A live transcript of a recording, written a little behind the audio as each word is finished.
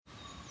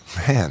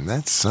Man,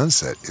 that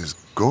sunset is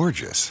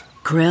gorgeous.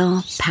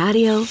 Grill,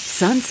 patio,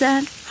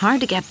 sunset.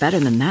 Hard to get better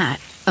than that.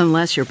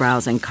 Unless you're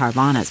browsing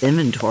Carvana's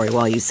inventory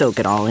while you soak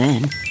it all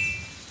in.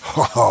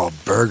 Oh,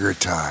 burger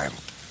time.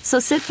 So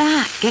sit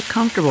back, get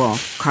comfortable.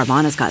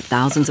 Carvana's got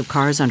thousands of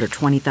cars under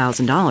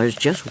 $20,000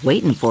 just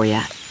waiting for you.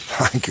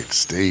 I could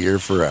stay here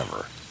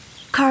forever.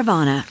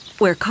 Carvana,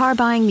 where car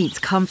buying meets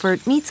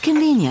comfort meets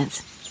convenience.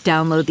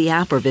 Download the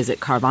app or visit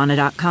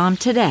Carvana.com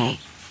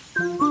today.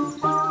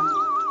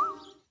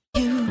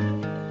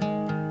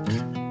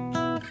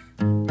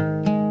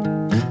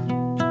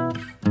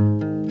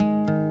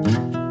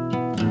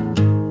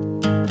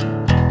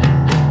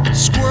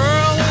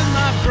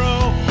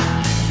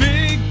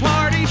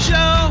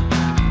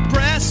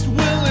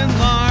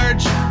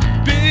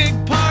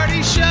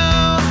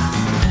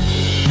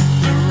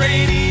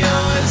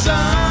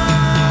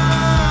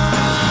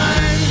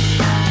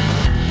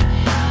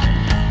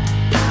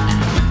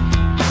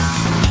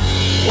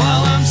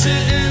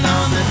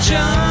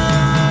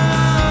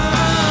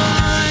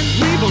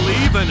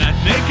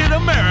 Naked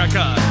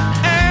America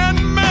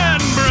and man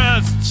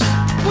breasts.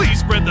 Please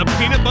spread the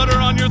peanut butter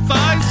on your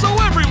thighs so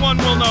everyone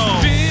will know.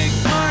 Big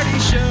party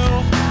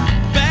show.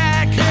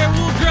 Back hair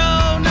will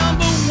grow.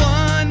 Number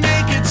one,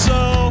 make it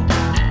so.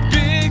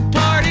 Big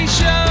party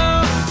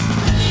show.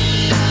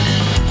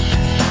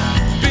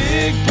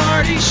 Big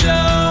party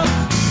show.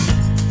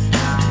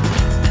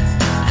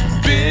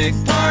 Big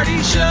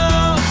party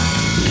show.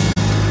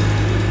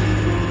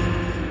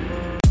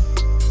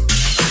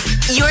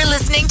 You're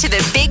listening to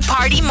the Big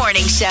Party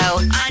Morning Show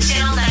on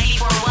Channel 94.1.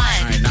 All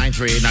right,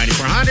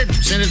 938-9400.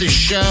 Send it to the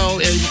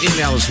show.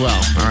 Email as well.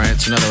 All right,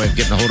 it's another way of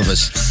getting a hold of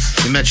us.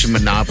 You mentioned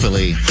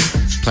Monopoly,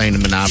 playing the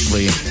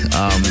Monopoly.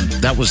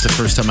 That was the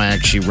first time I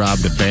actually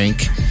robbed a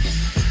bank.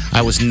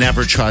 I was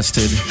never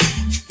trusted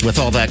with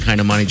all that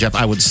kind of money, Jeff.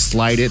 I would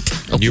slide it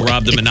away. You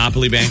robbed the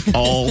Monopoly bank?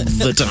 All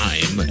the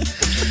time.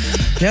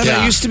 Yeah,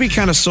 that used to be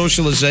kind of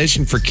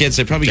socialization for kids.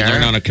 They probably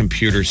learned on a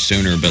computer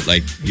sooner, but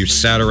like you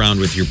sat around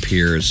with your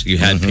peers. You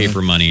had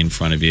paper money in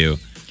front of you.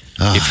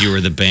 If you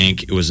were the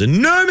bank, it was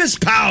enormous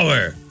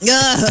power.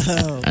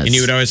 And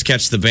you would always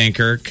catch the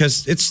banker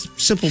because it's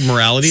simple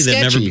morality.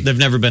 They've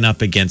never been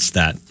up against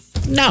that.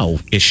 No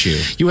issue.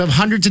 You have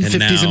hundreds and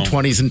 50s and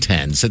 20s and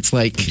 10s. It's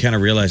like you kind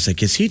of realize,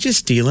 like, is he just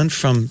stealing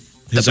from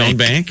his own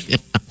bank?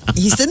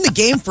 He's in the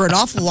game for an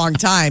awful long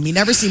time. He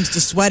never seems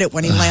to sweat it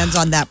when he lands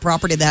on that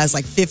property that has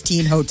like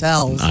 15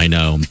 hotels. I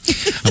know.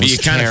 But you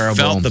kind of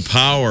felt the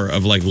power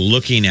of like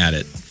looking at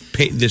it.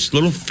 This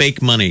little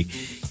fake money.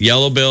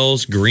 Yellow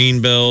bills,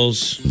 green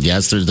bills.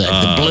 Yes, there's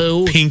the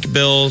blue. Pink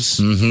bills.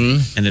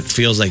 Mm-hmm. And it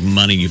feels like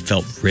money. You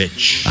felt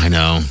rich. I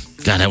know.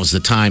 God, that was the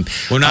time.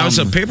 When I was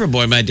a paper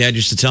boy, my dad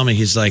used to tell me,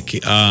 he's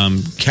like,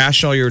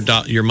 cash all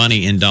your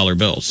money in dollar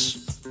bills.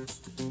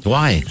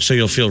 Why? So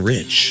you'll feel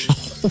rich.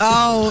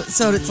 Oh,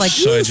 so it's like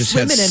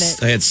swimming in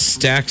it. I had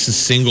stacks of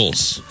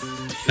singles.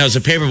 Now, as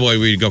a paper boy,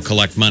 we'd go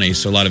collect money.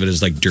 So a lot of it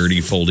is like dirty,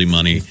 foldy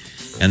money.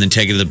 And then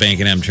take it to the bank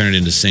and have them turn it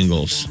into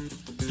singles.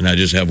 And I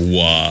just have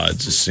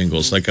wads of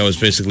singles. Like I was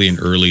basically an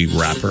early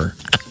rapper.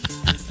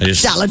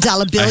 Dollar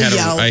bill,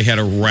 I had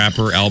a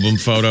rapper album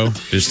photo.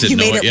 Just didn't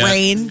know it yet. You made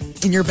it rain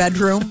in your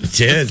bedroom? It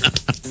did.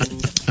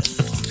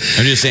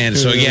 I'm just saying.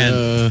 So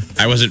again,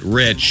 I wasn't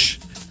rich.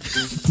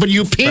 But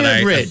you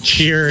appeared rich.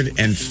 Appeared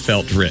and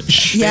felt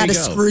rich. You had a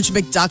Scrooge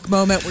McDuck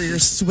moment where you're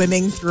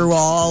swimming through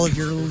all of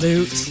your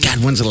loot.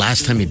 God, when's the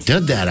last time you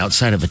did that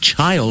outside of a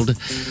child?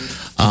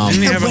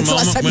 Didn't you have a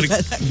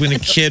moment when a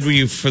kid,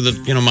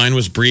 mine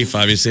was brief.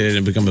 Obviously, I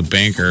didn't become a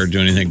banker or do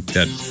anything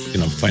that,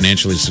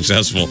 financially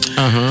successful.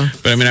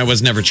 But I mean, I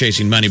was never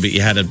chasing money, but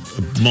you had a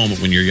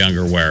moment when you're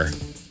younger where,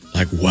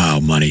 like, wow,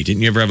 money.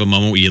 Didn't you ever have a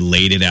moment where you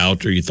laid it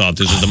out or you thought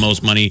this is the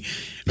most money,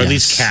 or at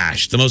least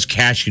cash, the most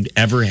cash you'd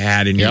ever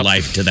had in your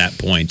life to that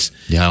point?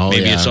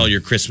 Maybe it's all your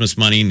Christmas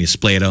money and you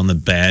splay it on the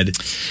bed.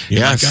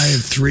 You're like, I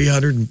have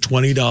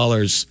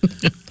 $320.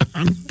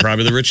 I'm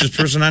probably the richest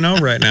person I know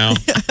right now.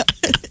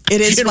 It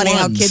is funny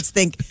how kids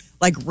think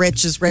like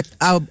rich is rich.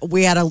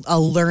 We had a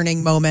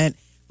learning moment.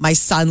 My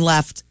son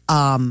left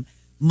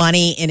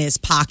money in his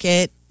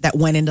pocket that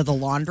went into the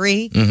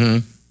laundry.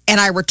 And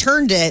I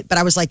returned it, but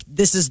I was like,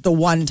 this is the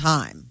one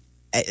time.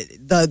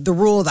 The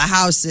rule of the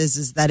house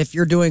is that if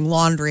you're doing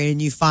laundry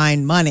and you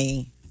find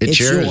money, it's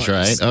yours,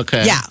 right?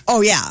 Okay. Yeah. Oh,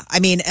 yeah. I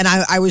mean, and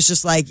I was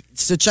just like,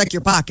 so check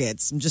your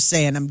pockets. I'm just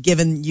saying, I'm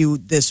giving you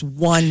this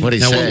one. What do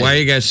you say? Why are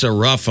you guys so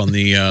rough on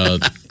the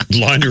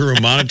laundry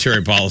room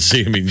monetary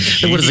policy? I mean,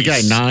 what is the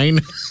guy, 9?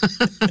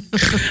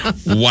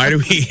 Why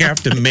do we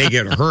have to make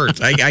it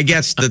hurt? I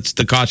guess that's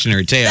the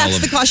cautionary tale. That's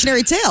the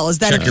cautionary tale, is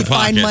that if you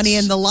find money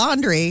in the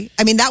laundry,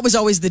 I mean, that was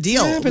always the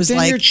deal. Yeah, it but was then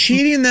like, you're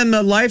cheating them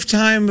the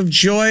lifetime of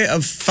joy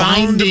of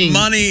finding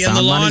money in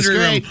the laundry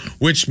room,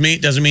 which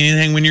doesn't mean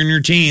anything when you're in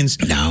your teens.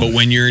 No. But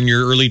when you're in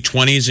your early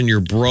 20s and you're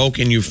broke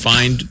and you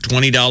find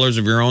 $20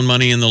 of your own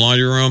money in the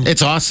laundry room.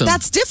 It's awesome.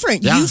 That's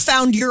different. Yeah. You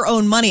found your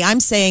own money. I'm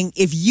saying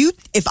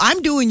if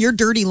I'm doing your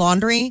dirty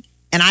laundry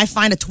and I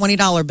find a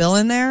 $20 bill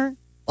in there,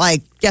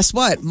 Like, guess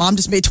what? Mom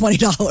just made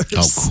 $20.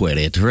 Oh, quit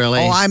it. Really?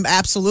 Oh, I'm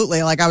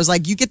absolutely. Like, I was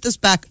like, you get this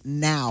back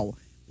now,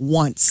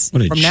 once.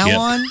 What a From chip. now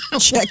on,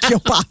 check your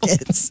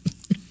pockets.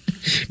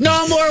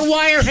 No more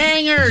wire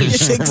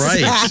hangers.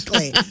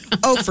 Exactly.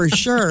 Oh, for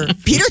sure.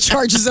 Peter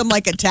charges them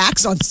like a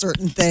tax on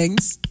certain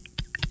things.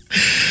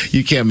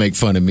 You can't make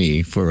fun of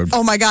me for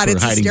Oh my God, for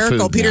it's hiding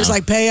hysterical. food Peter's now.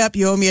 like, pay up,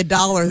 you owe me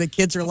 $1. The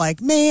kids are like,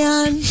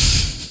 man.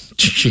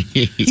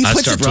 He I'd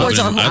puts it towards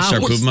our I'd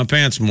start pooping my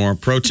pants more.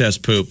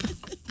 Protest poop.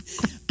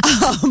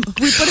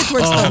 We put it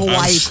towards the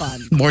Hawaii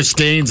fund. More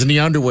stains in the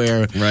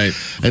underwear. Right.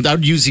 And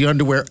I'd use the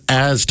underwear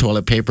as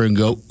toilet paper and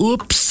go,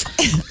 oops.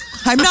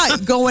 I'm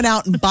not going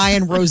out and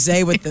buying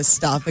rosé with this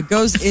stuff. It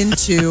goes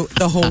into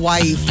the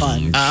Hawaii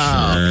fund.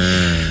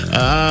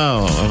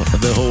 Oh,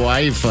 the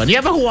Hawaii fun. You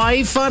have a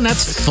Hawaii fun?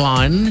 That's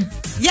fun.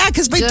 Yeah,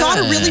 because my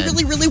daughter really,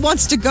 really, really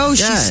wants to go.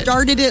 She Good.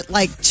 started it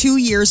like 2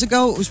 years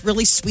ago. It was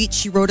really sweet.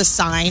 She wrote a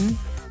sign.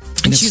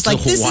 And it's she's the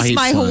like, this Hawaii is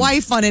my fund.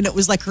 Hawaii fund. And it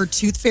was like her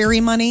tooth fairy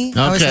money.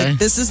 I was Okay. like,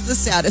 this is the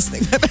saddest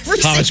thing I've ever How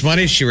seen. much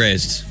money she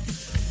raised?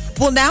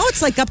 Well, now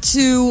it's like up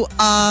to,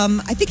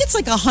 I think it's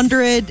like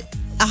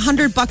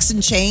 $100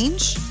 and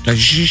change.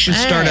 She should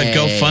start a Hey.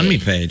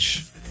 GoFundMe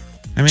page.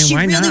 I mean, She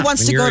why really not?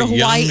 wants When to you're go to a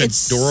Hawaii. young,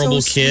 It's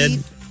adorable so kid.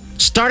 sweet.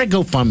 Start a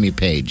GoFundMe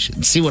page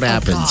and see what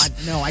happens. Oh God,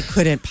 no, I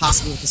couldn't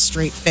possibly with a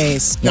straight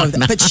face. Why No,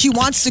 not? but she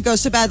wants to go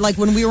so bad. Like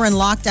when we were in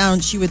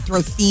lockdown, she would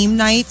throw theme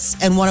nights,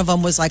 and one of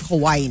them was like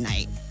Hawaii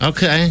night.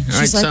 Okay. All right.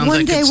 She's like, sounds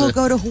one day it's we'll a-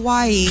 go to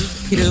Hawaii.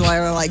 Peter and I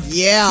were like,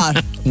 yeah,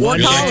 One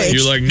You're day. like, college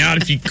you're like, not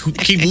if you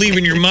keep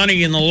leaving your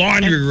money in the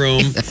laundry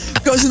room.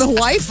 goes in the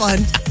Hawaii fund.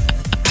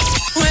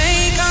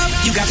 Wake up,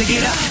 you got to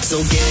get up.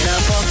 So get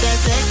up off that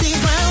sexy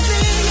brown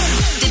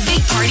thing. The Big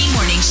Party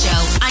Morning Show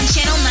on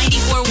Channel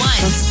 94.1.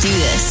 Let's do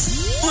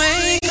this.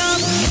 Wake up.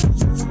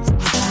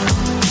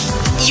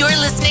 You're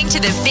listening to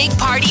the Big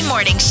Party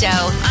Morning Show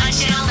on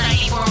Channel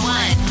 94.1.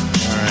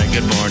 All right.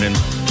 Good morning.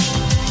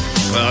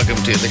 Welcome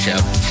to the show.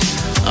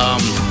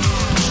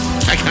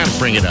 I kind of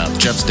bring it up.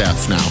 Jeff's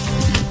deaf now.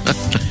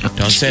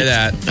 Don't say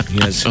that. He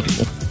has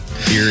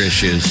ear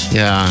issues.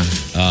 Yeah.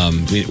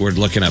 We're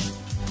looking up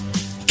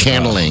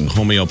Candling.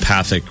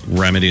 homeopathic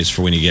remedies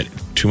for when you get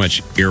too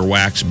much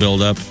earwax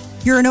buildup.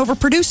 You're an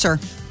overproducer.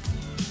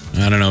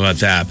 I don't know about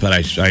that,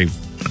 but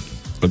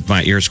but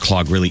my ears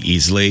clog really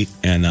easily,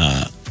 and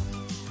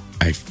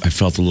I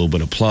felt a little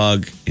bit of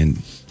plug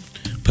and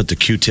put the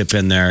Q-tip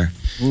in there.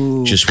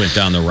 Just went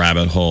down the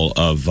rabbit hole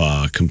of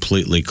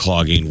completely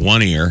clogging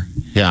one ear,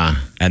 Yeah.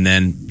 and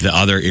then the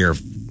other ear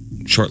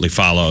shortly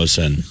follows,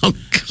 and Oh,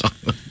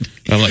 God.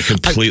 I'm like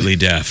completely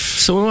deaf.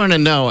 So we want to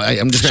know.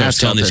 I'm just So going I to was ask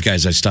telling out these there.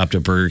 guys I stopped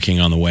at Burger King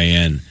on the way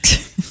in,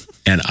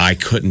 and I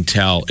couldn't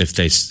tell if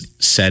they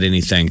said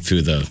anything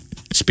through the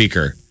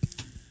speaker.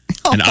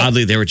 And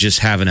oddly, they were just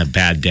having a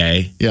bad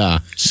day. Yeah.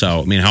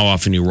 So, I mean, how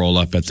often you roll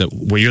up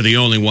where you're the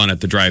only one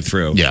at the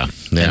drive-through? Yeah.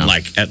 Yeah. And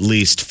like at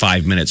least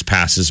 5 minutes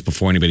passes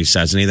before anybody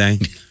says anything.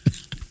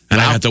 And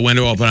I got the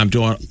window open. I'm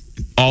doing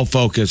all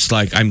focused.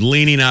 Like I'm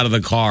leaning out of the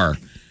car,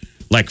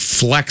 like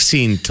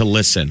flexing to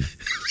listen.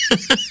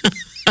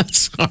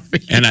 Sorry.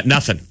 And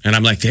nothing. And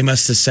I'm like, they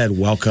must have said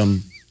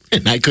welcome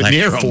And I couldn't like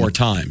hear 'em. 4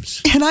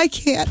 times. And I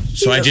can't.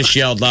 So I hear. just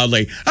yelled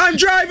loudly, I'm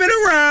driving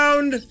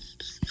around.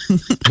 And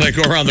I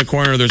go around the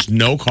corner, there's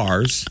no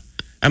cars.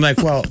 I'm like,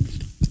 well,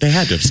 they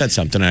had to have said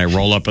something. And I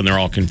roll up and they're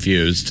all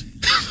confused.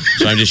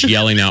 So I'm just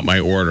yelling out my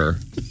order.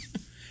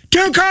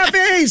 2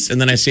 coffees!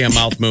 And then I see a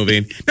mouth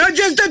moving. No,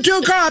 just the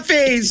 2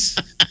 coffees!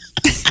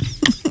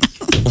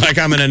 Like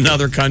I'm in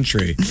another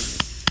country.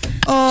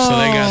 Oh.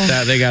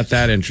 So they got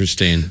that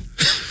interesting.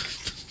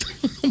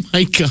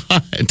 My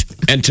God.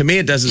 And to me,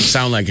 it doesn't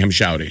sound like I'm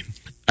shouting.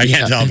 I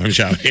can't tell if I'm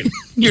shouting.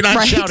 You're not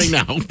Right. shouting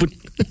now. But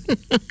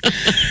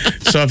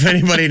So if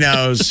anybody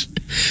knows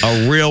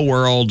a real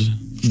world,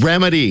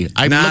 remedy.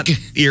 I'm not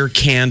looking. ear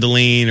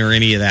candling or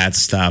any of that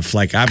stuff.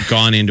 Like I've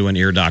gone into an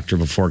ear doctor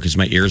before because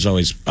my ears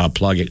always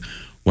plug it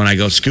when I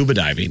go scuba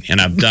diving. And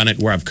I've done it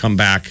where I've come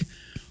back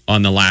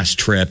on the last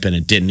trip and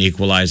it didn't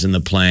equalize in the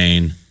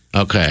plane.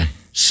 Okay.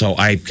 So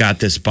I got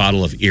this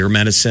bottle of ear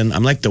medicine.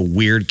 I'm like the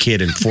weird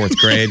kid in 4th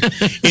grade.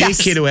 Any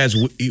kid who has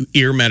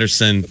ear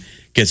medicine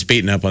gets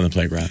beaten up on the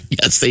playground.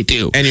 Yes, they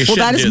do. And you Well, shouldn't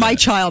that is do my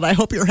child. I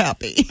hope you're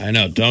happy. I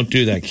know. Don't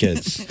do that,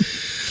 kids.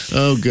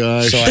 Oh,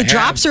 gosh. So I The have-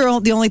 drops are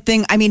the only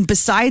thing. I mean,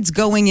 besides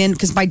going in,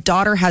 because my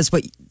daughter has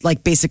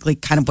basically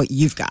kind of what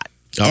you've got.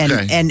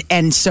 Okay.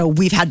 And so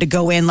we've had to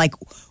go in, like,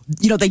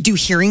 they do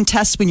hearing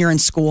tests when you're in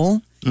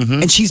school.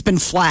 Mm-hmm. And she's been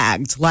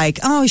flagged, like,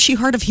 oh, is she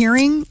hard of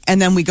hearing?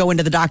 And then we go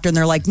into the doctor and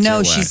they're like,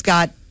 no, Earwax. she's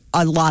got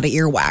a lot of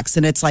earwax.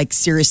 And it's like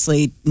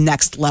seriously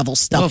next level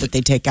stuff that they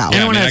take out.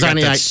 Anyone I has got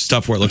any that i-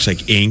 stuff where it looks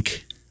like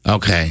ink.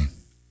 Okay.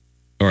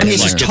 Or I mean,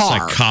 it's like just tar.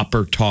 like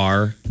copper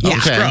tar. Yeah.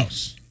 It's Okay.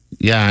 gross.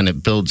 Yeah, and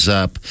it builds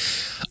up.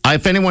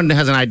 If anyone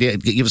has an idea,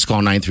 give us a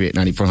call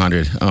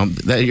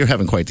 938-9400. You're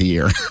having quite the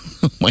year.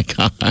 Oh, my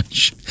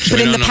gosh. But We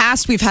in don't the know.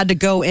 past, we've had to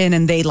go in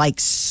and they like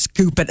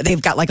scoop it.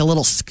 They've got like a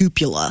little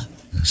scoopula.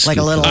 Like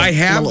a little. I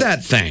have little-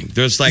 that thing.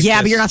 There's like Yeah,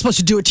 this, but you're not supposed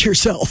to do it to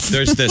yourself.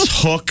 There's this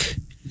hook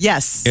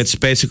Yes. It's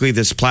basically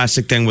this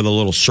plastic thing with a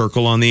little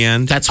circle on the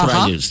end. That's what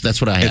I use. That's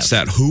what I have. It's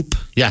that hoop.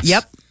 Yes.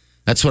 Yep.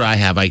 That's what I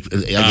have. I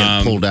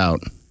get pulled out.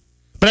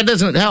 But it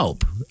doesn't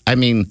help. I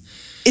mean,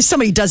 if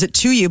somebody does it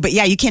to you, but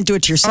yeah, you can't do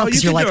it to yourself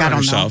because you're like, I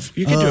don't know.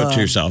 You can do it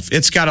to yourself.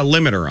 It's got a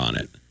limiter on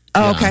it.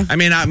 Oh, okay. I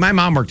mean, my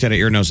mom worked at an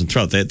ear, nose, and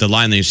throat. The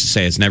line they used to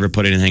say is never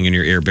put anything in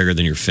your ear bigger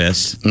than your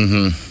fist.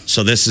 Mm-hmm.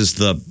 So this is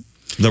the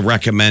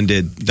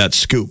recommended, that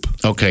scoop.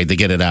 Okay, to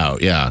get it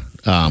out, yeah.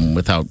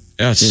 Without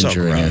That's so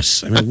injuring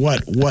gross. I mean,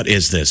 what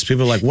is this?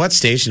 People are like, what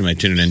station am I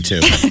tuning into?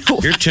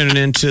 You're tuning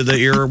into the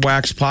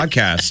Earwax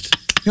podcast.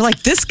 You're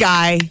like, this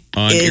guy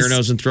on Ear,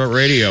 Nose, and Throat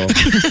Radio.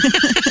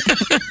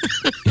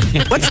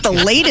 What's the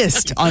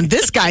latest on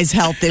this guy's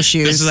health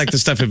issues? This is like the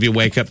stuff if you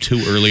wake up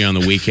too early on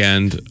the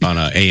weekend on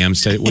an AM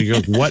station. You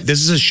go, what?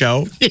 This is a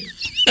show?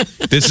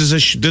 This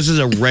is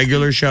a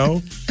regular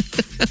show?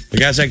 The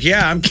guy's like,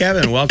 yeah, I'm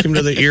Kevin. Welcome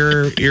to the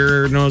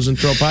Ear, Nose, and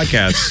Throat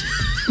podcast.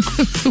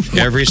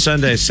 Every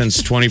Sunday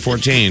since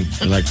 2014.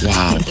 You're like,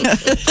 wow,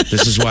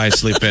 this is why I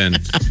sleep in.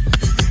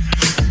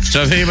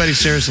 So if anybody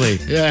seriously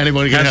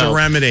anybody has help. a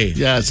remedy.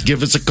 Yes,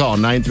 give us a call,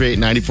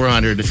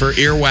 938-9400. For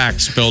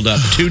earwax buildup,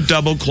 2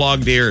 double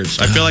clogged ears.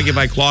 I feel like if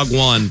I clog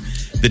one,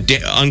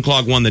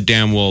 unclog one, the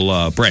dam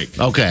will break.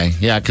 Okay,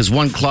 yeah, because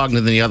one clogged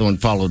and then the other one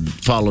followed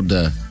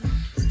the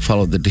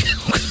deal.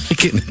 I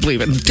can't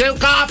believe it. 2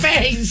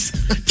 coffees!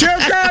 2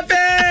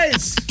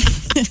 coffees!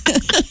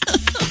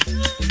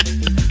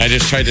 I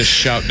just tried to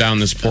shout down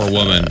this poor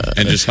woman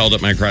and just held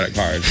up my credit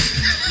card.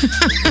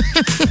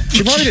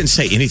 She probably didn't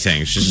say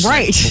anything. She's just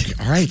right. Like,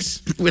 okay, all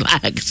right.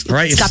 Relax. All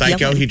right, you Stop psycho.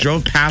 yelling. He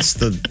drove past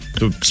the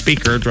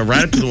speaker, drove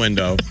right up to the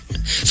window.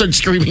 Started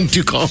screaming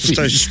 2 coffees.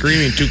 Started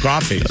screaming 2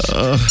 coffees.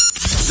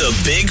 The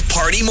Big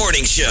Party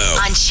Morning Show.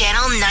 On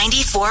Channel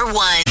 94.1.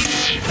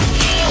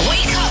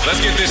 Wake up. Let's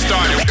get this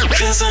started.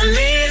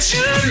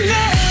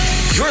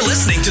 You're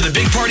listening to the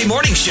Big Party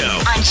Morning Show.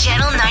 On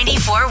Channel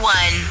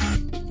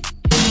 94.1.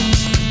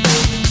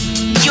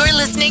 You're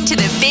listening to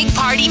the Big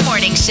Party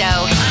Morning Show.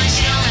 On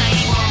Channel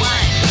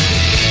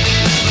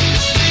 94.1.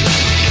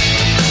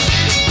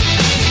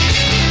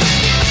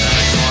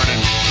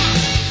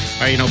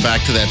 All right,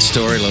 back to that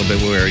story a little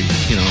bit where,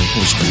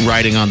 was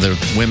writing on the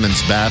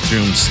women's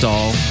bathroom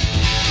stall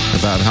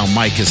about how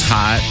Mike is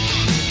hot.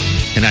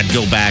 And I'd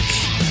go back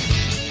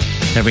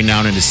every now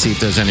and then to see if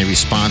there's any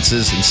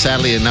responses. And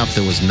sadly enough,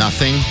 there was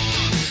nothing.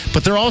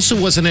 But there also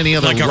wasn't any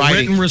other like a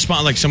written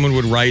response, like someone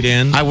would write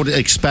in. I would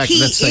expect He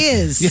that's like,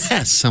 is.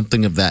 yes,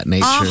 something of that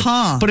nature.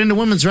 Uh-huh. But in the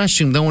women's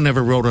restroom, no one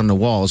ever wrote on the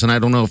walls, and I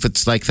don't know if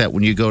it's like that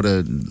when you go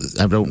to.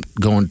 I don't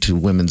go into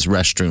women's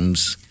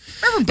restrooms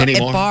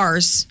anymore.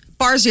 At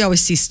bars, you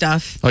always see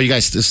stuff. Oh, you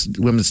guys,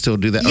 women still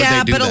do that? Yeah,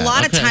 they do but that. a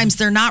lot of Okay. times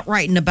they're not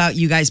writing about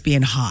you guys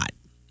being hot.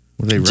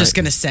 Well, they I'm just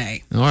write- gonna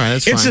say, All right,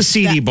 that's It's fine. a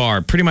seedy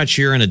bar. Pretty much,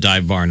 you're in a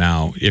dive bar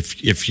now.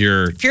 If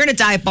you're if you're in a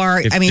dive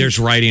bar, if I mean, there's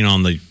writing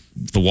on the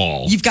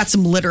wall. you've got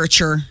some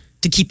literature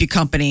to keep you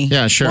company.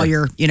 Yeah, sure. While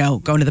you're,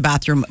 going to the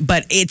bathroom,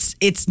 but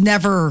it's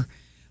never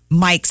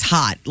Mike's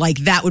hot. Like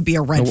that would be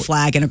a red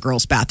flag in a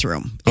girl's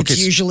bathroom. Okay. It's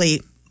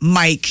usually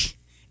Mike.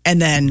 And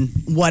then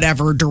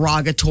whatever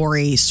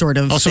derogatory sort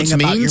of so thing it's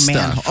about mean your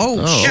man. stuff. Oh,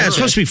 Oh. sure. Yeah, it's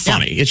supposed to be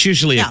funny. It's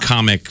usually a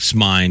comic's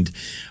mind.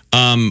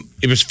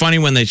 It was funny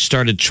when they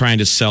started trying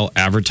to sell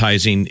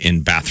advertising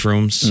in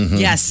bathrooms.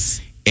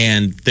 Yes.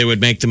 And they would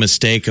make the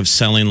mistake of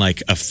selling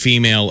like a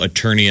female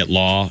attorney at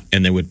law,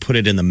 and they would put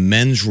it in the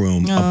men's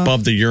room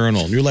above the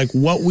urinal. And you're like,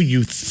 what were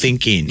you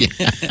thinking?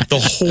 The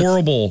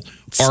horrible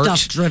art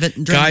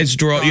Stuff-driven- guys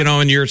draw,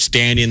 and you're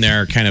standing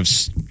there kind of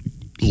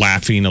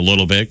laughing a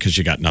little bit because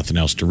you got nothing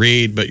else to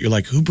read. But you're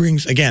like, who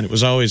brings, again, it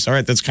was always, all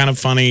right, that's kind of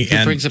funny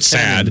and brings a pen?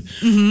 sad.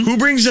 Who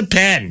brings a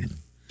pen?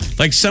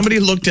 Like somebody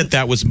looked at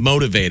that, was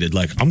motivated,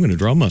 like, I'm going to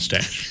draw a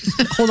mustache.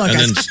 Hold on,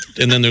 guys.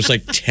 And then there's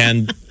like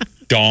 10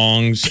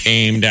 dongs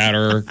aimed at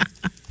her.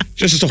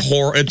 Just a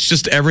horror. It's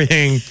just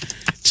everything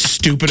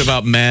stupid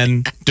about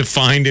men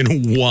defined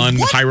in one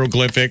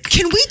hieroglyphic.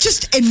 Can we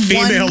just in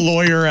Female one?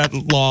 lawyer at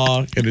law,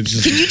 and it's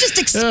just. Can you just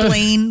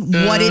explain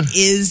what it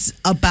is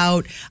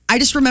about? I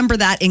just remember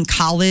that in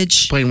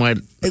college, Explain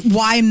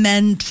why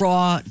men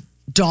draw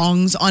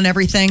dongs on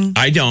everything.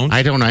 I don't.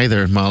 I don't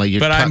either, Molly.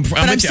 but I'm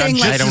I'm with you. saying,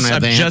 like- I don't have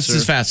I'm the just answer.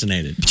 as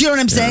fascinated. Do you know what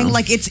I'm saying?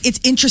 Like it's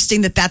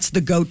interesting that that's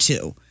the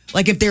go-to.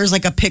 Like if there's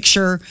like a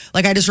picture,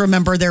 like I just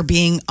remember there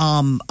being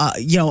a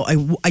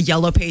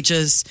Yellow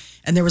Pages,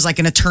 and there was like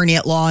an attorney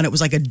at law, and it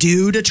was like a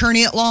dude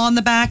attorney at law on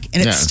the back,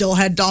 and it Yeah. still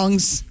had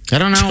dongs. I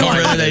don't know. Oh, why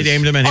really? that They is.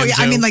 named him at Oh him yeah,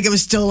 too? I mean like it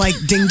was still like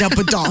dinged up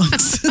with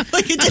dongs.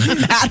 Like it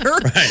didn't matter.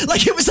 Right.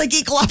 Like it was like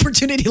equal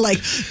opportunity. Like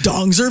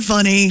dongs are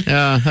funny.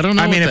 Yeah, I don't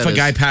know. I mean, what if that a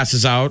guy is.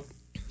 passes out,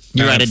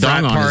 You at had a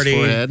frat dong on his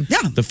forehead.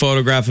 Yeah. The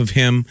photograph of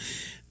him,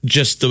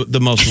 just the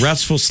most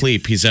restful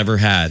sleep he's ever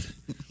had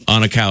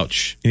on a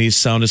couch. And he's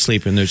sound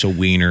asleep, and there's a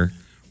wiener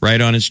right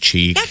on his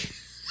cheek.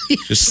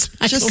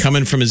 Just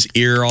coming from his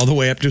ear all the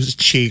way up to his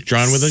cheek,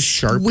 drawn with a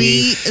Sharpie.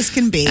 Sweet as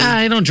can be.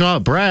 I don't draw a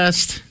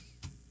breast.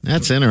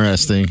 That's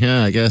interesting.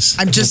 Yeah, I guess.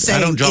 I'm just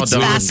saying, I don't draw it's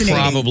dogs. fascinating.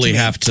 Probably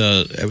have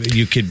to.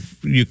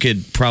 You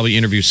could probably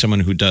interview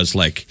someone who does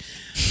like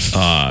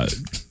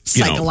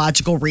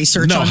Psychological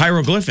research. No, on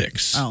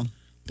hieroglyphics. Oh.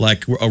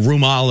 Like a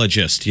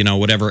rumologist,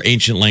 whatever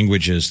ancient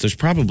languages. There's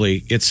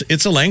probably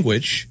it's a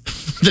language.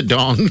 The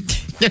dong.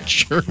 Yeah,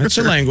 sure. It's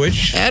a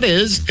language. That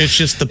is. It's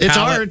just the It's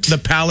palette, art. the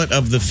palette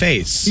of the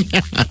face.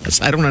 Yes,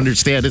 I don't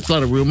understand. It's a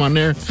lot of room on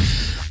there.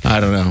 I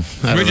don't know.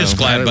 We're just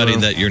glad, buddy,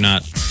 that you're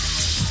not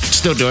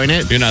still doing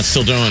it. You're not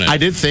still doing it. I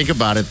did think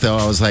about it though.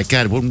 I was like,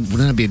 God, wouldn't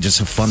that be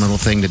just a fun little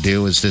thing to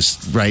do? Is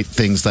just write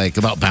things like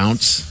about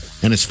Bounce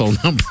and his phone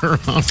number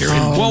on here.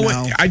 Well,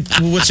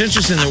 what's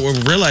interesting that we're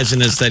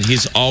realizing is that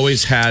he's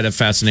always had a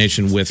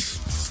fascination with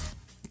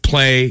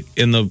play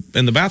in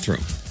the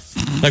bathroom.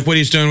 Like what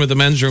he's doing with the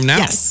men's room now.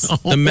 Yes.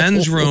 The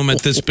men's room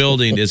at this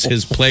building is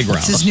his playground.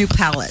 It's his new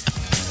palette.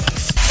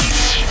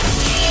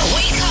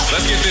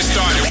 Let's get this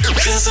started.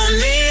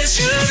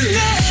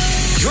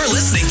 You're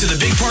listening to the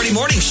Big Party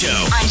Morning Show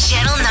on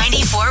Channel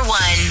 94.1.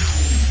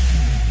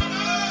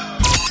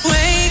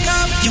 Wake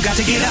up, you got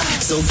to get up.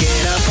 So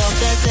get up off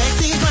that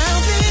sexy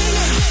brown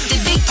thing.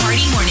 The Big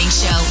Party Morning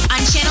Show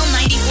on Channel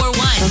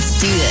 94.1. Let's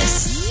do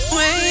this.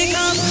 Wake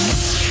up.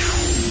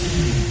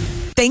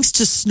 Thanks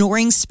to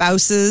snoring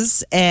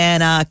spouses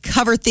and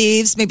cover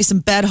thieves, maybe some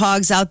bed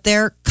hogs out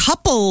there,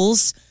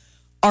 couples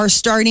are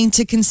starting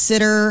to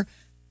consider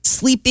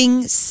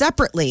sleeping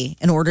separately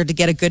in order to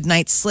get a good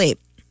night's sleep.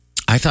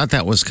 I thought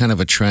that was kind of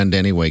a trend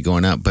anyway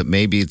going up, but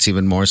maybe it's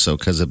even more so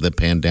because of the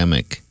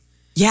pandemic.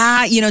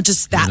 Yeah,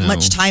 just that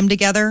much time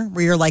together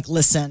where you're like,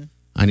 listen,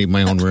 I need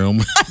my own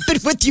room. I've been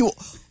with you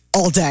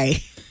all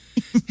day.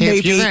 Hey,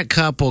 if you're that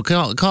couple,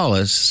 call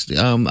us.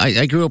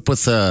 I grew up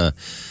with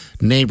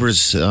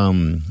neighbors.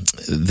 My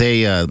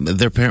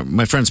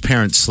friend's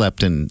parents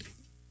slept in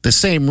the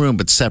same room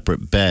but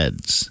separate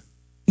beds.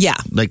 Yeah.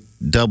 Like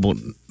double,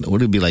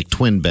 would it be like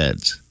twin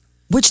beds?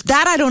 Which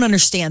that I don't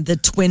understand, the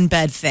twin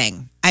bed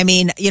thing. I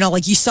mean,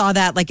 like you saw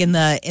that like in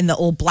the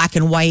old black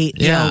and white,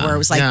 where it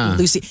was like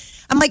Lucy.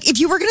 I'm like, if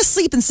you were going to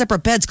sleep in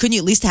separate beds, couldn't you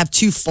at least have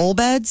two full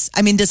beds?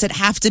 I mean, does it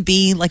have to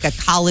be like a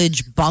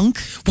college bunk?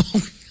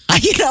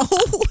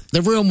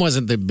 The room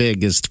wasn't the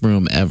biggest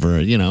room ever,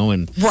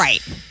 and right.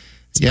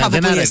 It's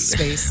probably then a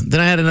space. Then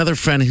I had another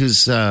friend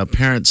whose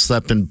parents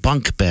slept in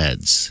bunk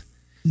beds.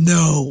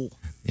 No.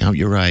 Oh,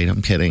 you're right.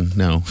 I'm kidding.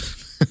 No.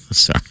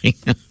 Sorry.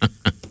 I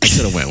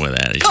should have went with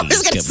that. I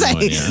was going to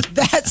say,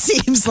 that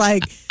seems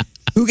like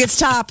who gets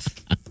top?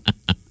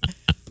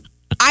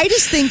 I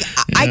just think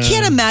I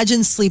can't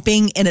imagine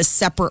sleeping in a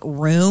separate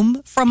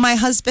room from my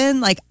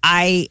husband. Like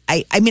I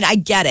mean, I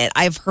get it.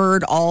 I've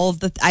heard all of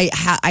the.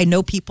 I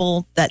know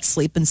people that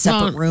sleep in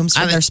separate rooms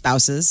from their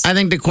spouses. I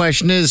think the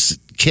question is,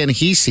 can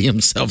he see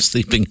himself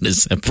sleeping in a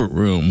separate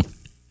room?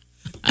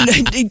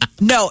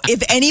 No,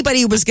 if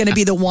anybody was going to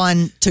be the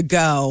one to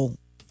go,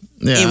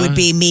 it would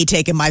be me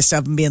taking my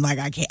stuff and being like,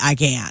 I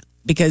can't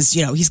because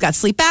he's got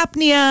sleep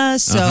apnea,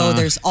 so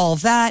there's all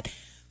of that.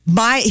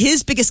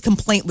 His biggest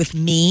complaint with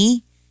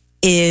me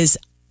is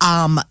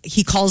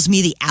he calls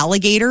me the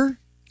alligator.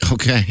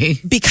 Okay.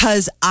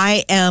 Because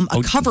I am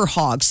a cover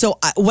hog. So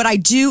what I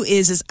do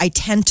is I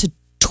tend to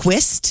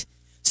twist.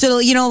 So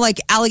like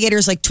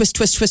alligators, like twist,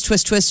 twist, twist,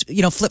 twist, twist.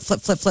 Flip,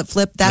 flip, flip, flip,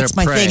 flip. That's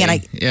They're my thing, prey.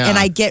 and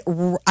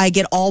I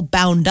get all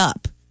bound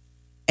up,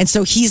 and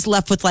so he's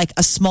left with like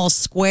a small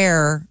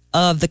square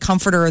of the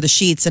comforter or the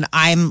sheets, and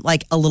I'm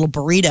like a little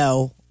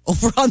burrito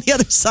over on the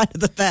other side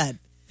of the bed.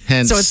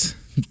 Hence, so it's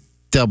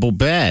double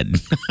bed.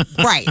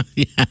 Right.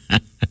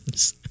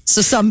 Yes.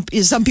 So some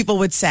people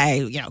would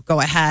say, go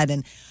ahead,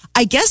 and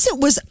I guess it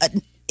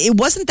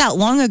wasn't that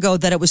long ago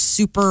that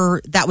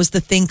that was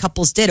the thing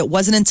couples did. It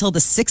wasn't until the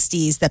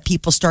 60s that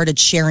people started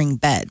sharing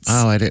beds.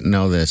 Oh, I didn't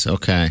know this.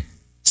 Okay.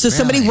 So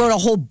somebody wrote a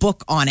whole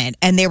book on it,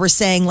 and they were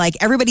saying, like,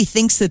 everybody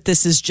thinks that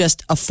this is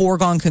just a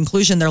foregone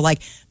conclusion. They're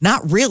like,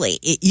 not really.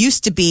 It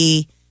used to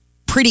be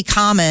pretty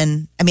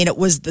common. I mean, it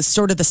was the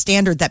sort of the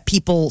standard that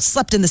people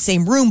slept in the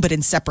same room, but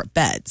in separate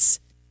beds.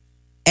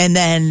 And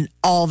then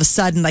all of a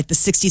sudden, like the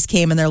 60s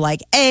came and they're like,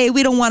 hey,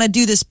 we don't want to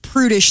do this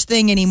prudish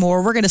thing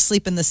anymore. We're going to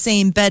sleep in the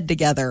same bed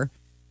together.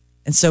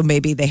 And so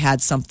maybe they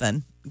had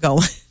something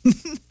going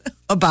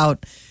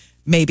about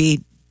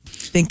maybe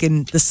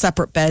thinking the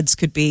separate beds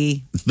could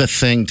be the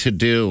thing to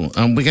do.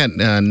 We got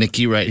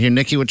Nikki right here.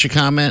 Nikki, what's your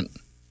comment?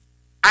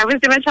 I was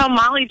going to tell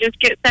Molly, just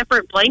get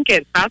separate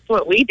blankets. That's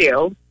what we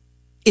do.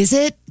 Is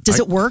it? Does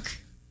it work?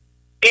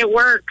 It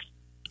works.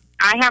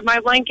 I have my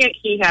blanket.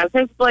 He has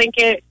his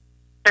blanket.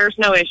 There's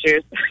no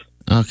issues.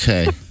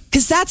 Okay.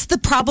 Because that's the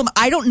problem.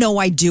 I don't know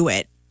I do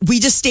it. We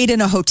just stayed in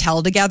a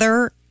hotel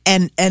together,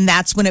 and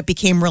that's when it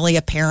became really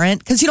apparent.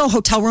 Because,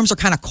 hotel rooms are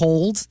kind of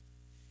cold.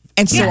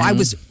 And so I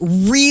was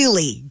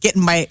really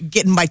getting my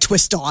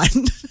twist on.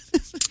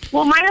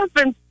 Well, my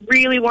husband's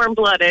really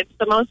warm-blooded,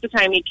 so most of the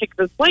time he kicks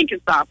his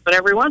blankets off, but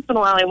every once in a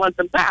while he wants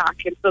them back.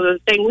 And so the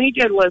thing we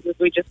did was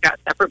we just got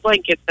separate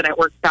blankets, and it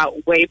worked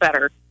out way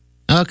better.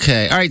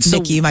 Okay. All right. So,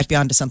 Nikki, you might be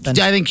onto something.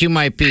 I think you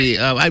might be.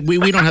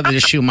 We don't have the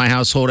issue in my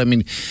household. I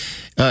mean,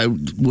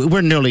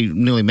 we're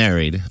newly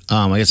married.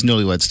 I guess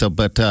newlywed still.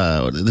 But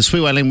the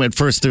Sweet Wileen, at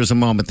first there was a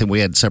moment that we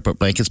had separate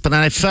blankets. But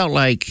then I felt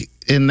like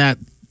in that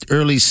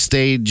early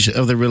stage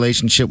of the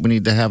relationship, we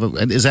need to have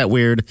is that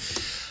weird?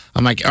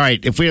 I'm like, all right,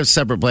 if we have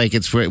separate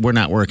blankets, we're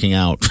not working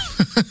out.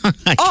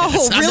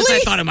 Oh, really?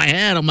 I thought in my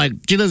head, I'm like,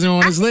 she doesn't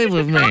want to sleep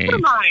with me.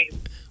 Compromise.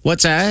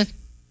 What's that?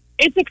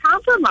 It's a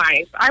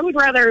compromise. I would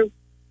rather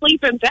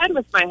sleep in bed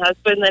with my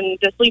husband than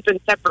to sleep in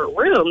separate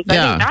rooms. I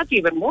think that's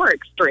even more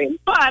extreme.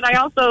 But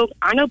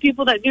I know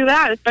people that do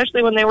that,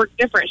 especially when they work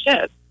different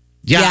shifts.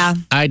 Yeah,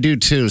 I do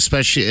too,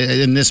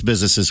 especially in this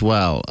business as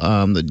well.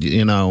 In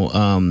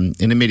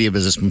the media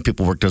business, when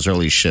people work those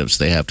early shifts,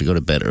 they have to go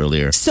to bed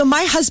earlier. So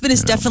my husband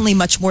is definitely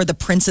much more the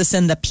princess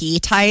and the pea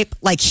type.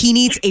 Like he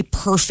needs a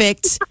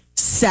perfect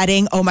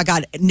setting. Oh my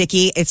God,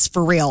 Nikki, it's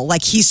for real.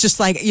 Like he's just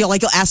like, you'll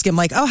ask him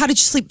like, oh, how did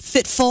you sleep?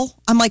 Fitful?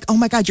 I'm like, oh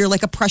my God, you're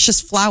like a precious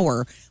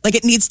flower. Like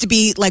it needs to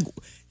be like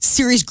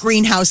serious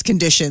greenhouse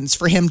conditions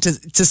for him to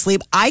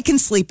sleep. I can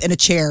sleep in a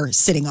chair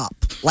sitting up.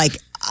 Like,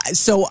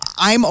 so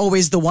I'm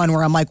always the one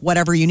where I'm like,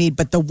 whatever you need.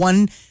 But the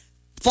one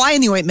fly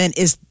in the ointment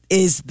is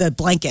the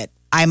blanket.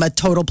 I'm a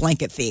total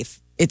blanket thief.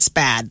 It's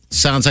bad.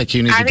 Sounds like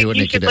you need to do what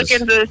Nikki does. I think you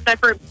should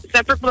look into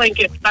separate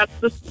blankets. That's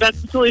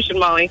the solution,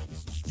 Molly.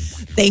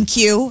 Thank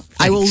you.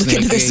 I will look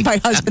into this.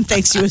 My husband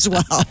thanks you as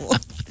well.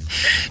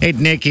 Hey,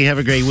 Nikki, have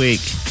a great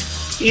week.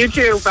 You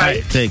too. Bye.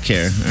 Right, take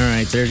care. All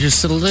right, there's your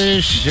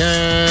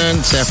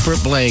solution.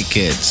 Separate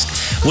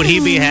blankets. Would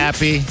he be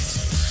happy?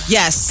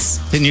 Yes.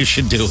 Then you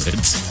should do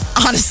it.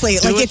 Honestly,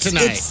 do it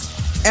tonight.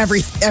 It's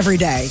every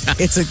day.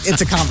 It's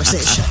a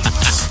conversation.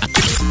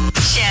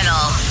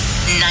 Channel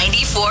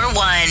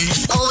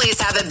 94.1. Always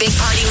have a Big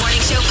Party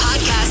Morning Show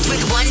podcast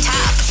with one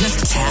tap.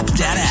 Just tap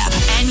that app.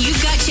 And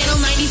you've got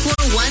Channel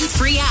 94.1's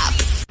free app.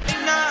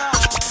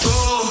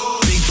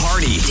 Big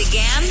Party.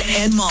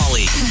 DeGan And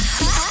Molly.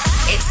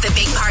 It's the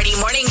Big Party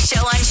Morning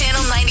Show on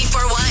Channel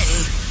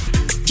 94.1.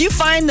 Do you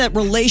find that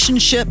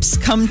relationships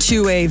come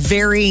to a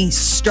very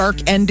stark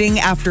ending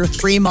after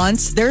 3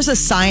 months? There's a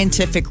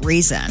scientific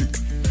reason.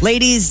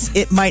 Ladies,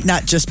 it might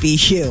not just be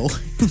you.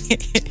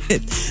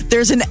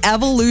 There's an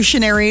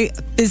evolutionary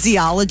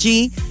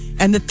physiology,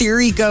 and the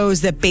theory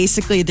goes that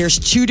basically there's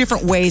two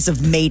different ways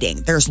of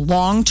mating. There's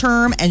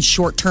long-term and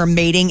short-term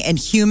mating, and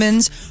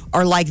humans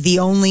are like the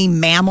only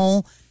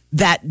mammal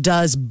that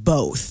does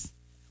both.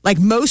 Like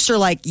most are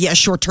like, yeah,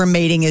 short-term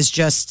mating is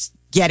just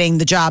getting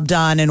the job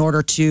done in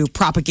order to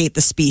propagate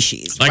the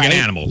species. Like right? an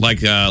animal,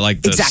 like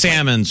the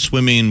salmon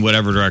swimming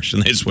whatever direction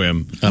they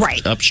swim.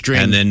 Right.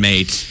 Upstream. And then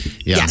mate.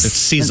 Yeah. Yes. It's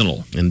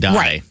seasonal. And die.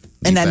 Right.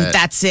 And then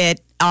that's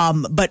it.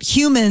 But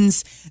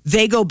humans,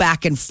 they go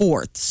back and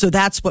forth. So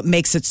that's what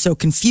makes it so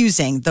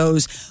confusing.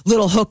 Those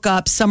little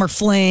hookups, summer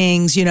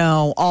flings,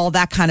 all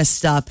that kind of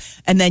stuff.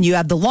 And then you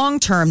have the long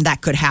term that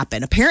could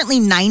happen.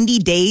 Apparently 90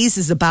 days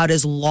is about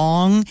as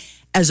long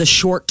as a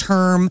short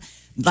term,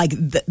 like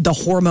the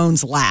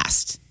hormones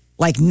last.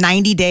 Like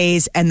 90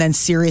 days, and then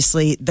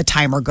seriously, the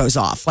timer goes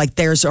off. Like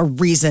there's a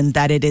reason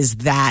that it is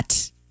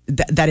that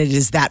it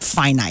is that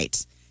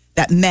finite.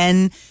 That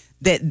men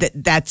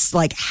that's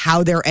like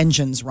how their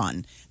engines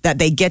run. That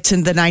they get to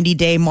the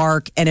 90-day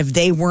mark, and if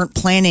they weren't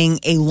planning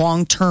a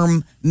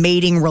long-term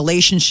mating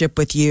relationship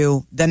with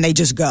you, then they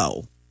just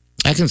go.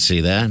 I can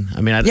see that.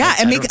 I mean,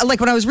 like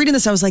when I was reading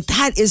this, I was like,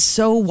 that is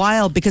so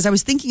wild, because I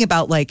was thinking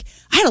about like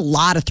I had a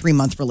lot of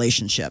 3-month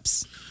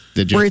relationships.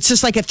 Did you? Where it's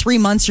just like at 3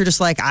 months, you're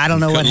just like, I don't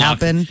know what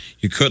happened.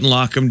 You couldn't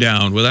lock them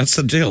down. Well, that's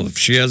the deal. If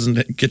she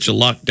doesn't get you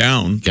locked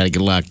down. Got to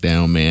get locked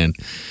down, man.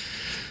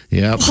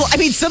 Yeah. Well, I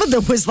mean, some of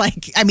them was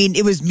like,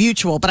 it was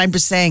mutual, but I'm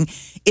just saying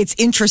it's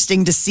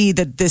interesting to see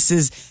that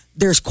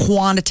there's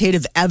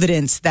quantitative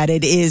evidence that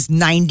it is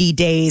 90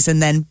 days and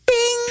then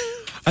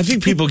bing. I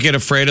think people get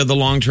afraid of the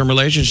long-term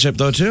relationship,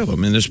 though, too. I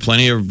mean, there's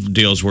plenty of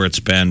deals where it's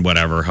been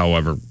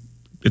however,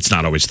 it's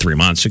not always 3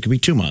 months. It could be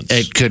 2 months.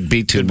 It could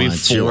be 2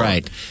 months. Be 4. You're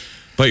right.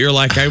 But you're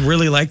like, I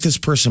really like this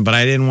person, but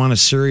I didn't want a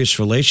serious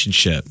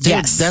relationship.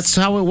 Yes. That's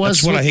how it was.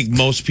 That's what I think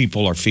most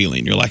people are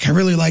feeling. You're like, I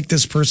really like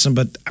this person,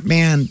 but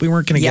man, we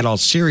weren't going to get all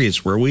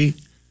serious, were we?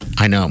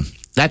 I know.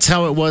 That's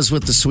how it was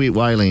with the Sweet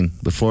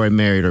Wileen before I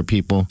married her,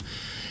 people.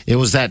 It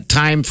was that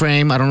time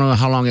frame. I don't know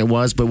how long it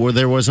was, but where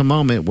there was a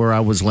moment where I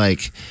was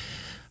like,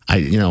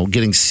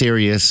 getting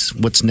serious.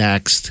 What's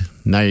next?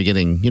 Now you're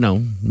getting,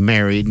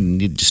 married,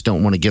 and you just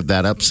don't want to give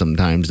that up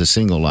sometimes, the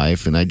single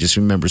life. And I just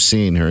remember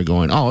seeing her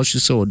going, oh,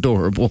 she's so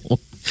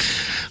adorable.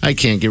 I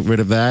can't get rid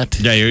of that.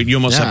 Yeah, you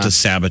almost have to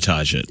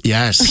sabotage it.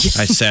 Yes.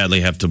 I sadly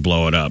have to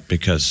blow it up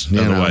because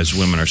otherwise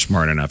women are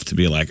smart enough to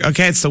be like,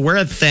 okay, so we're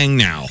a thing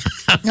now.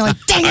 You're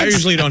like, dang it. I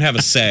usually don't have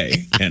a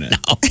say in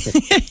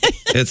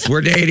it.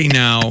 We're dating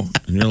now.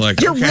 And you're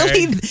like, you're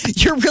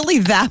really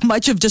that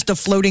much of just a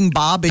floating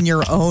bob in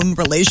your own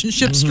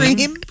relationship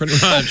stream? Pretty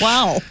much. Oh,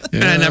 wow.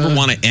 And I never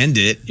want to end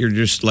it. You're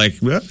just like,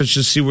 well, let's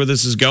just see where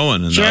this is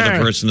going. And the other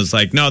person is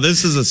like, no,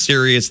 this is a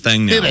serious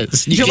thing now. It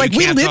is. You're like,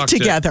 we can't live talk to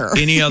together.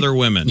 any other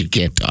women. You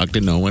can't talk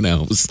to no one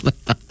else.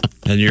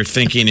 And you're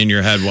thinking in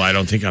your head, well, I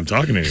don't think I'm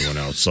talking to anyone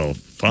else. So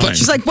fine.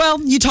 She's like,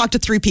 well, you talked to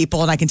 3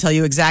 people, and I can tell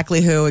you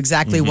exactly who,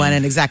 exactly when,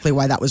 and exactly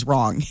why that was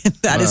wrong.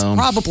 That is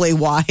probably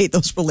why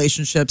those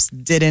relationships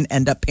didn't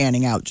end up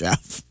panning out,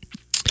 Jeff.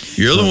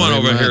 You're the one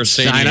over here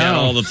saying you had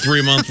all the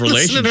 3-month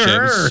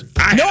relationships.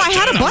 No, I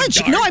had a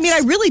bunch. No, I mean, I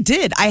really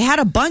did. I had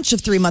a bunch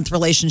of 3-month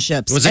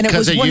relationships. Was it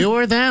because of you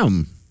or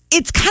them?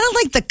 It's kind of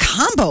like the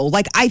combo.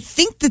 Like, I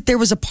think that there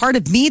was a part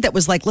of me that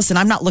was like, listen,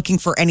 I'm not looking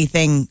for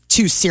anything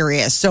too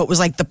serious. So it was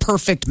like the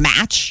perfect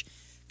match.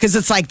 Because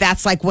it's like,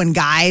 that's like when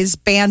guys'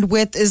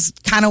 bandwidth is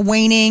kind of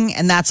waning.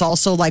 And that's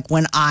also like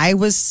when I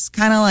was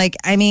kind of like,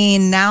 I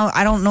mean, now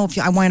I don't know if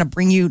I want to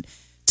bring you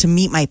to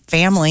meet my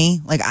family.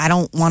 Like, I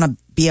don't want to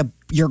be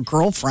your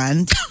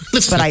girlfriend.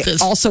 But I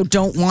also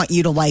don't want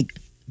you to like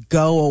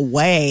go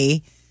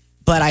away.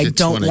 But I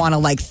don't want to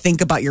like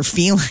think about your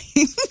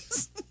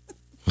feelings.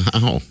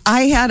 Wow.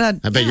 I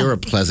bet you're a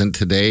pleasant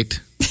to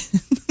date.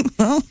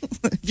 Well,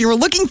 if you were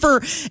looking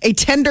for a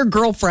tender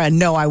girlfriend,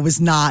 no, I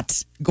was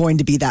not going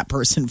to be that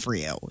person for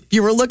you. If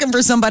you were looking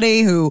for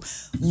somebody who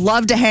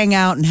loved to hang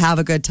out and have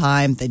a good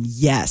time, then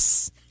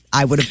yes,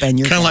 I would have been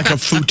your kind of like a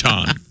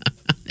futon.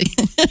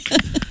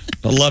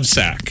 A love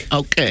sack.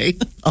 Okay.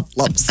 A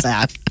love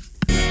sack.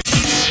 Wake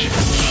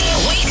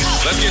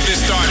up. Let's get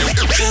this started.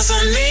 'Cause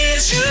I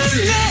need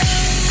you now.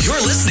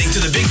 You're listening to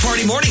the Big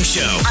Party Morning Show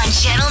On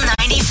Channel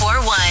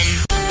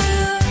 94.1.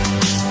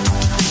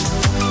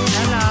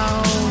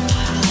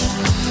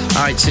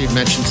 All right, so you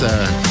mentioned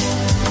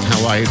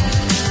how I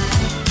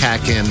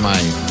pack in my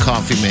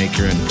coffee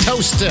maker and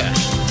toaster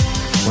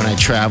when I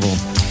travel.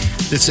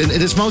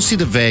 It is mostly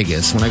to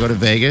Vegas, when I go to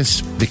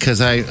Vegas,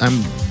 because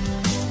I'm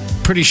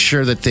pretty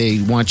sure that they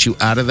want you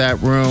out of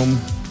that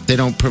room. They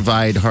don't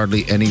provide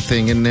hardly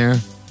anything in there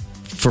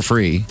for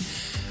free.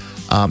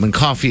 And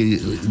coffee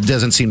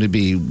doesn't seem to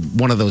be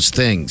one of those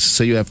things.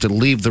 So you have to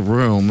leave the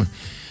room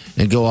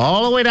and go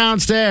all the way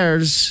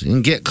downstairs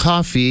and get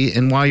coffee.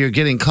 And while you're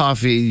getting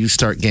coffee, you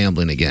start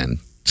gambling again.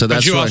 So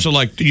that's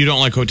but you don't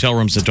like hotel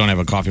rooms that don't have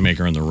a coffee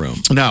maker in the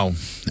room. No,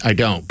 I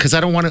don't, because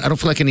I don't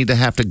feel like I need to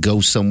have to go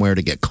somewhere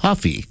to get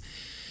coffee.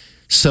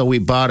 So we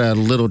bought a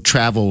little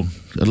travel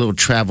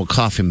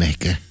coffee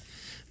maker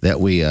that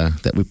we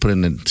put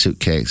in the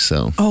suitcase.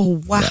 So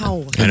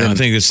wow. Yeah. I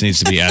think this needs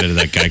to be added to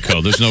that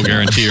Geico. There's no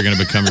guarantee you're going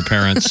to become your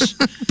parents.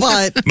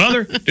 But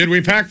Mother, did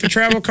we pack the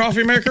travel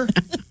coffee maker?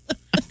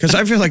 Because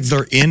I feel like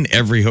they're in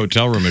every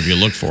hotel room if you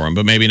look for them,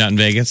 but maybe not in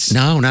Vegas.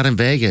 No, not in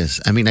Vegas.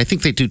 I mean, I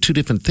think they do 2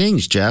 different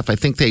things, Jeff. I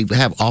think they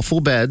have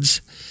awful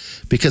beds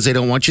because they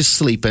don't want you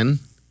sleeping,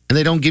 and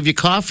they don't give you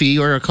coffee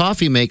or a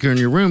coffee maker in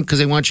your room because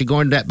they want you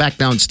going back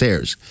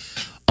downstairs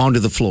onto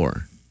the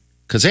floor.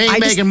 Because they ain't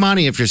making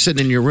money if you're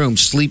sitting in your room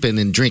sleeping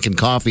and drinking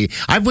coffee.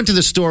 I went to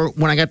the store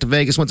when I got to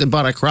Vegas once and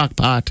bought a crock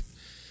pot.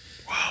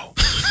 Wow.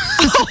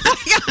 Oh, my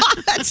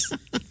God.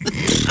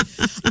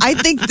 I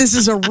think this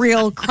is a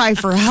real cry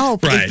for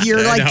help. Right, if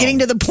you're like getting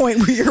to the point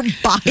where you're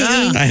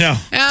buying I know.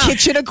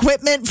 kitchen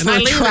equipment for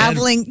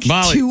traveling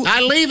to...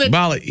 I leave it.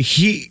 Molly,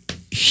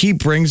 he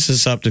brings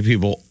this up to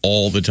people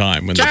all the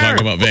time when they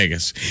talk about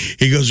Vegas.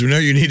 He goes, you know,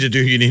 you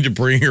need to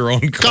bring your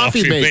own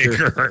coffee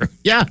maker.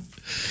 Yeah.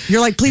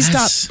 You're like, please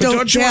stop. But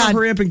don't you want to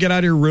hurry up and get out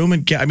of your room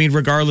and get, I mean,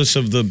 regardless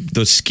of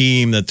the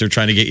scheme that they're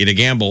trying to get you to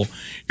gamble,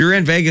 you're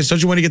in Vegas.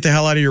 Don't you want to get the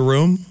hell out of your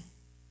room?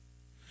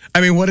 I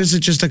mean, what is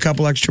it? Just a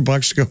couple extra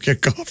bucks to go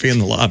get coffee in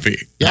the lobby?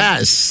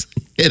 Yes,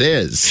 it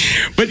is.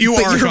 But you're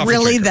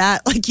really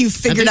that, like, you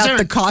figured out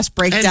the cost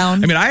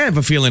breakdown. I mean, I have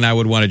a feeling I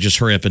would want to just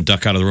hurry up and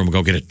duck out of the room and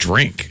go get a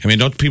drink. I mean,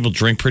 don't people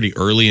drink pretty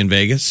early in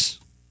Vegas?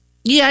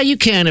 Yeah, you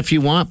can if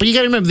you want. But you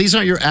got to remember, these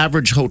aren't your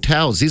average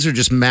hotels. These are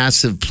just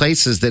massive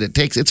places that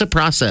it's a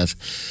process.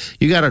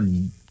 You got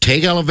to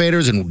take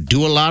elevators and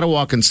do a lot of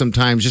walking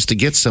sometimes just to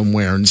get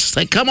somewhere. And it's just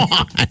like, come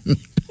on.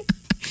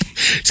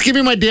 Just give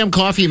me my damn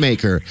coffee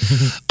maker.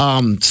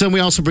 So we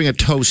also bring a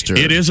toaster.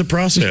 It is a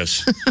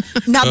process.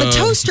 Now, the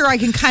toaster I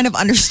can kind of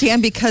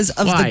understand because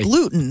of the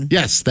gluten.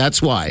 Yes,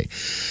 that's why.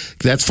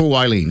 That's for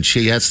Wileen.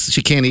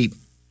 She can't eat,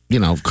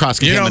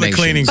 cross-contamination. The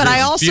cleaning. But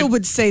I also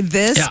would say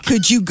this. Yeah.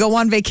 Could you go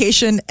on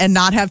vacation and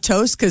not have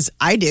toast? Because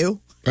I do.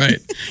 Right.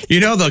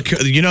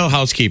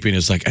 Housekeeping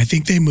is like, I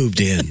think they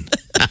moved in.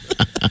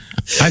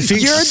 I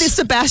think you're the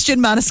Sebastian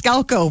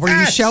Maniscalco where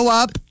you show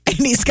up and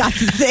he's got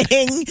the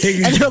thing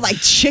and they're like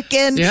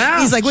chicken.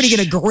 Yeah. He's like, what are you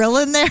going to grill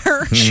in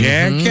there?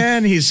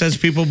 Chicken. He says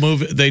people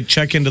they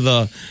check into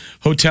the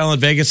hotel in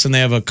Vegas and they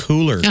have a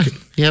cooler. Yeah.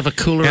 You have a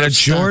cooler and a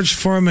George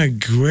Foreman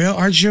grill.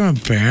 Aren't you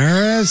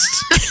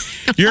embarrassed?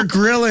 You're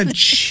grilling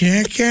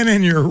chicken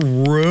in your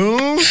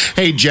room?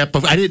 Hey, Jeff,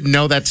 I didn't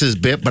know that's his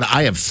bit, but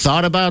I have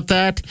thought about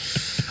that.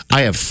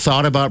 I have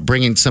thought about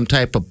bringing some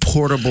type of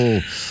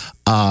portable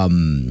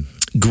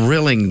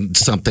grilling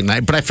something.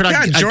 But I figured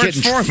I'd get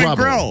in trouble.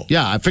 Grill.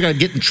 Yeah, I figured I'd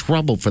get in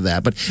trouble for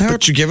that. But why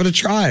don't you give it a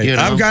try?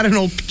 I've got an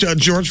old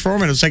George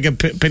Foreman. It's like a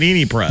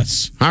panini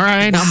press. All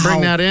right, I'll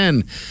bring that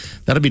in.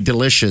 That'll be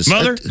delicious.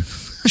 Mother,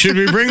 Should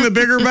we bring the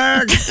bigger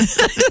bag?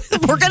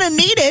 We're going to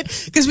need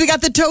it because we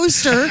got the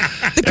toaster,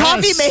 the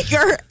coffee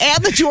maker,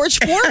 and the George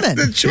Foreman.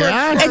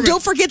 And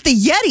don't forget the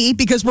Yeti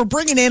because we're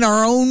bringing in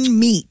our own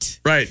meat.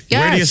 Right.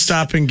 Yes. Where do you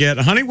stop and get,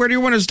 honey, where do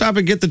you want to stop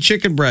and get the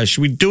chicken breast?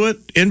 Should we do it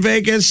in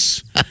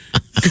Vegas?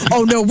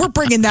 Oh, no, we're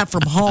bringing that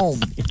from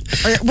home.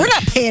 We're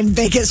not paying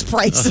Vegas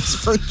prices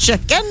for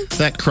chicken.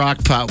 That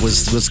crock pot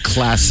was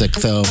classic,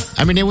 though.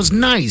 I mean, it was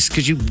nice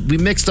because we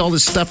mixed all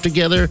this stuff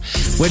together,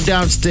 went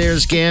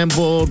downstairs,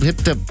 gambled, hit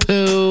the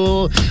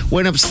pool,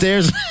 went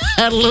upstairs,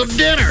 had a little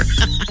dinner.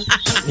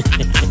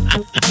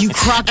 You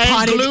crock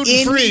potted in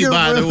gluten-free, your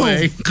by room. the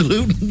way.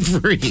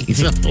 Gluten-free.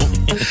 So.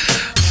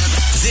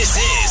 This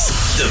is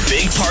the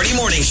Big Party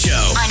Morning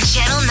Show on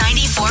Channel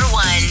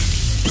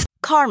 94.1.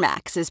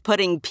 CarMax is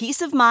putting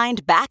peace of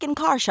mind back in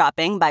car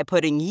shopping by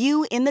putting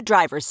you in the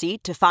driver's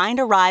seat to find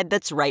a ride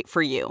that's right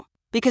for you.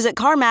 Because at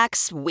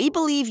CarMax, we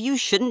believe you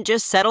shouldn't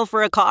just settle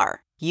for a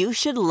car. You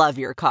should love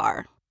your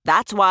car.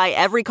 That's why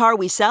every car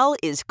we sell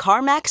is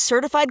CarMax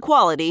certified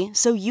quality,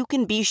 so you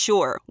can be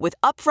sure with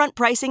upfront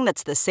pricing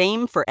that's the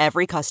same for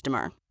every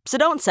customer. So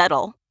don't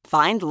settle.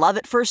 Find love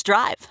at first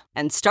drive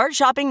and start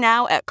shopping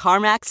now at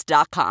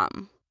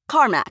CarMax.com.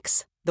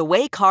 CarMax, the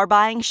way car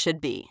buying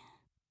should be.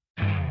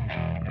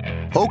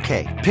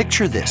 Okay,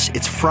 picture this.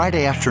 It's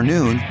Friday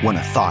afternoon when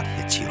a thought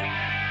hits you.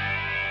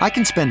 I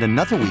can spend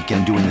another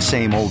weekend doing the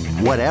same old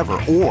whatever,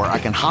 or I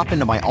can hop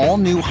into my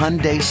all-new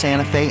Hyundai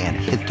Santa Fe and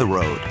hit the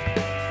road.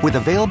 With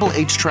available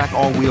H-Track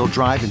all-wheel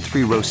drive and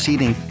 3-row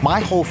seating, my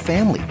whole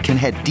family can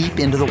head deep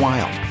into the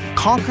wild.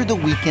 Conquer the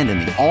weekend in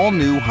the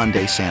all-new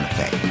Hyundai Santa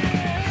Fe.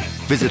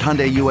 Visit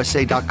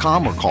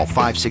HyundaiUSA.com or call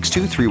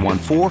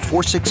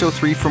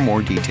 562-314-4603 for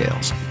more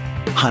details.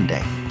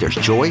 Hyundai, there's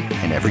joy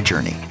in every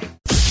journey.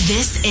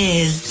 This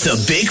is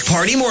the Big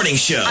Party Morning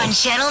Show on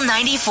Channel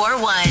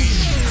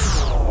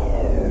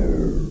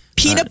 94.1.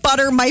 Peanut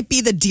butter might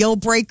be the deal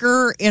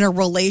breaker in a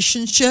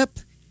relationship.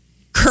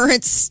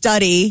 Current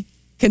study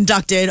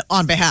conducted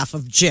on behalf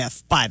of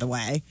Jif, by the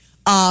way,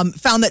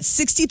 found that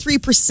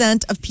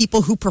 63% of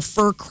people who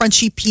prefer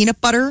crunchy peanut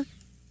butter,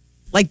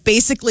 like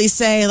basically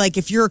say, like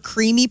if you're a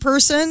creamy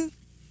person,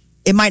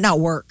 it might not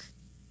work.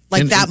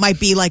 Like that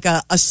might be like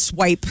a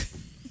swipe.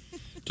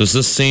 Does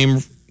this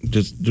seem...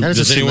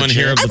 Does anyone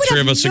here of the three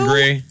of us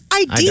agree?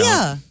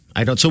 Idea.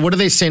 I don't. So what are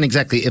they saying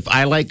exactly? If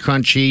I like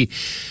crunchy,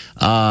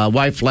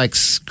 wife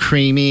likes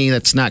creamy,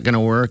 that's not going to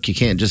work. You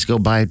can't just go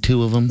buy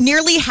two of them.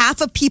 Nearly half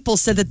of people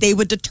said that they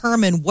would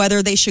determine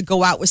whether they should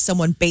go out with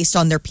someone based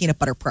on their peanut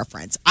butter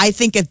preference. I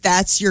think if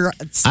that's your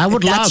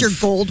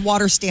gold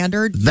water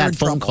standard, that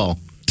phone call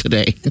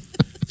today.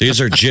 These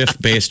are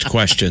Jif-based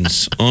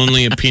questions.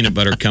 Only a peanut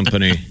butter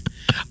company.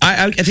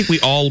 I think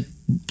we all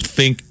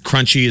think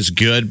crunchy is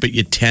good, but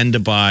you tend to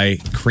buy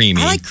creamy.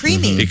 I like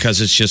creamy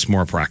because it's just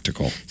more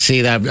practical.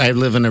 See, that I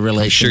live in a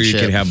relationship. I'm sure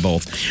you could have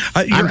both.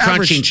 I'm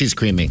crunchy and she's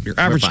creamy. Your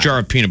average jar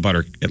of peanut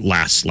butter, it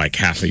lasts like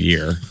half a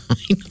year.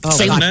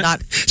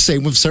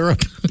 Same with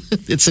syrup.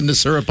 It's in the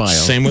syrup aisle.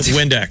 Same with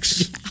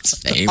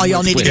Windex. All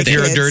y'all need to get if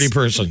you're kids. a dirty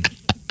person.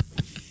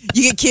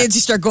 You get kids,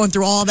 you start going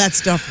through all that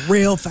stuff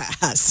real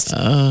fast.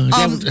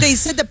 They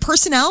said that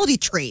personality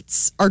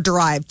traits are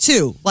derived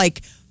too.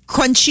 Like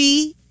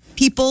crunchy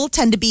people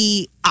tend to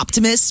be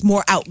optimists,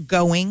 more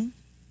outgoing,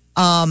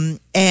 and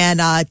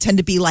tend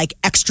to be like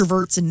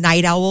extroverts and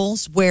night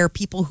owls, where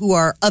people who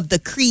are of the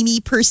creamy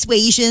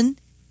persuasion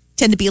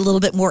tend to be a little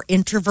bit more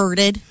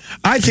introverted.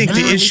 I think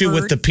the issue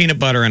with the peanut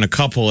butter in a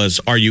couple is,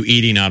 are you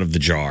eating out of the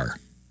jar?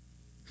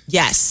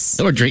 Yes.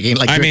 Or drinking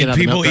out of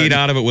people milk eat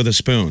out of it with a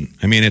spoon.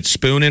 I mean, it's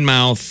spoon in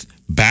mouth,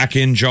 back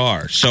in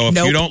jar. So if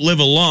you don't live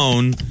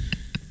alone...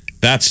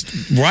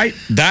 That's right.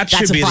 That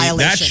should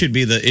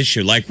be the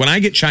issue. Like when I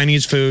get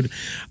Chinese food,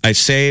 I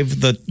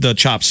save the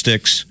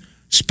chopsticks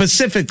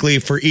specifically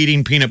for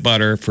eating peanut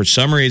butter for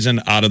some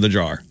reason out of the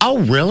jar.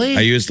 Oh, really?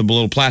 I use the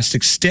little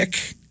plastic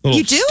stick.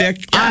 You do?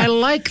 Stick. I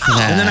like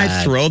that. And then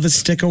I throw the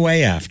stick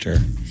away after.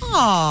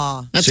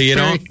 Aw. So you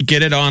don't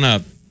get it on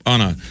a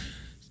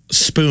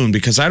spoon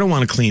because I don't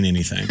want to clean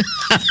anything.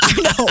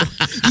 No,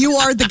 you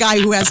are the guy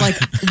who has like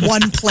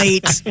one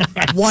plate,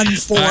 one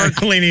fork. I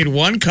only need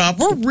one cup.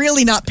 We're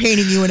really not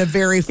painting you in a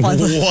very fun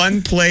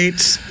one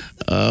plate.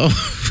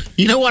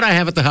 You know what I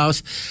have at the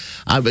house?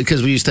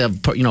 Because we used to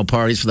have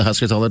parties for the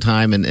Huskers all the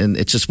time, and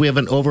it's just we have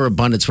an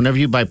overabundance. Whenever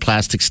you buy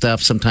plastic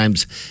stuff,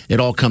 sometimes it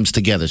all comes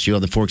together. So you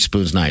have the fork,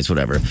 spoons, knives,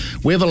 whatever.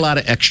 We have a lot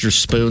of extra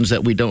spoons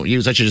that we don't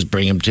use. I should just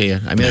bring them to you.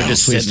 I mean, they're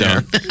just sitting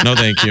there. No,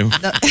 thank you.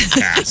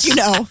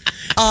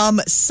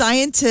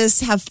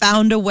 Scientists have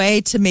found a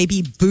way to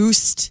maybe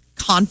boost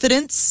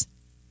confidence,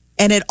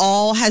 and it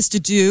all has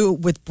to do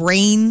with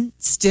brain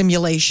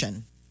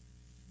stimulation.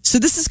 So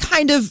this is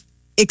kind of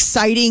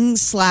exciting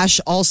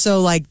 /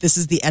 also like this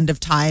is the end of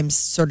times,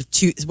 sort of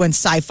when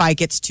sci-fi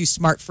gets too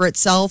smart for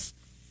itself.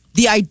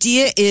 The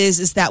idea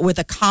is that with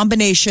a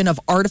combination of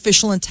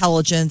artificial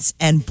intelligence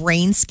and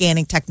brain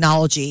scanning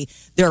technology,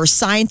 there are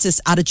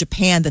scientists out of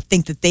Japan that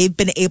think that they've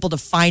been able to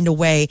find a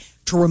way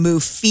to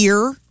remove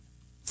fear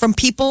from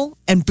people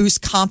and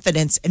boost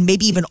confidence and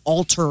maybe even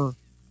alter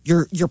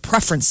your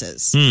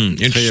preferences.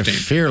 Interesting. So you're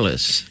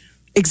fearless.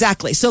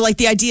 Exactly. So like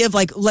the idea of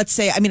like, let's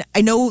say, I mean,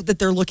 I know that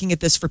they're looking at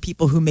this for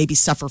people who maybe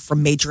suffer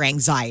from major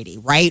anxiety,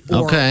 right?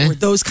 Or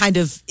those kind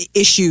of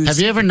issues. Have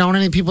you ever known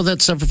any people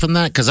that suffer from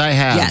that? Because I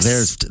have.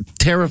 Yes. They're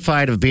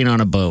terrified of being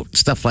on a boat,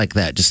 stuff like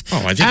that. Just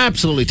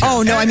absolutely terrified.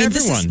 Oh, no, I mean,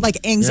 this is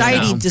like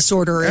anxiety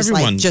disorder is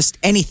like just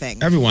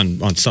anything.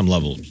 Everyone on some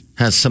level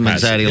has some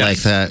anxiety like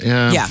that.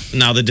 Yeah.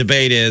 Now, the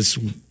debate is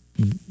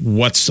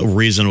what's a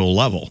reasonable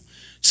level?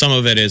 Some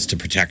of it is to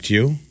protect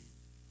you.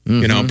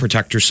 You know,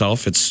 protect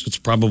yourself. It's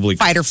probably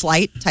fight or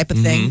flight type of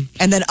thing.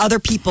 And then other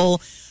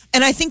people,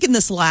 and I think in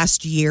this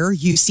last year,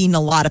 you've seen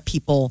a lot of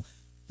people,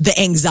 the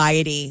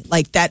anxiety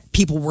like that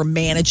people were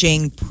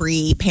managing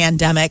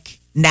pre-pandemic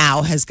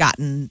now has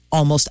gotten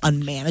almost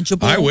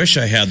unmanageable. I wish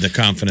I had the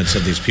confidence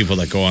of these people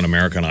that go on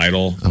American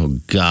Idol. Oh,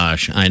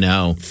 gosh, I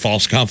know.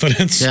 False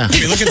confidence. Yeah. I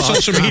mean, look at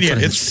social media.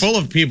 It's full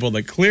of people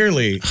that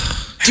clearly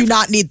do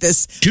not need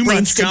this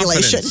brain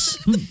stimulation.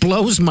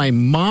 Blows my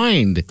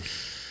mind.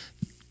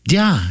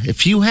 Yeah,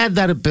 if you had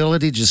that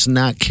ability to just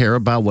not care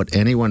about what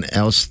anyone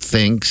else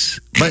thinks,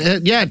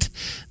 but yet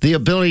the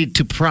ability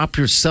to prop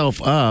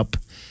yourself up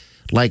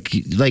like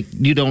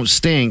you don't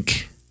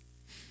stink,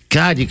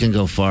 God, you can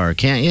go far,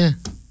 can't you?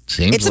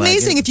 It's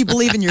amazing if you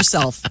believe in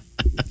yourself.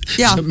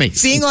 Yeah,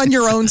 being on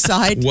your own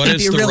side can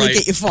really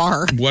get you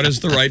far. What is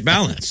the right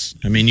balance?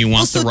 I mean, you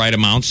want the right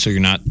amount so you're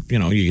not,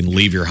 you can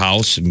leave your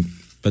house,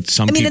 but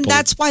some people... and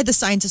that's why the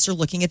scientists are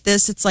looking at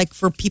this. It's like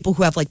for people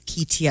who have like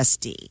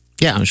PTSD.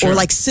 Yeah, I'm sure. Or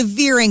like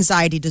severe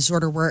anxiety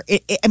disorder where,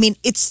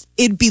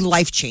 it'd be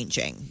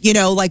life-changing.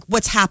 Like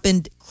what's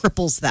happened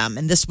cripples them,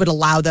 and this would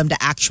allow them to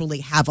actually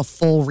have a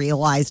full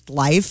realized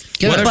life.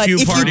 But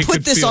if you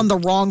put this on the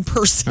wrong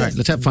person... All right,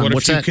 let's have fun.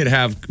 What if you could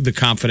have the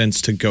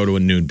confidence to go to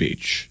a nude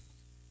beach?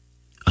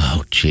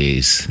 Oh,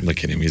 jeez.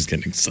 Look at him. He's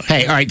getting excited.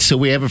 Hey, all right, so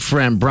we have a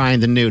friend,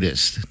 Brian the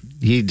nudist.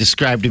 He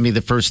described to me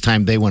the first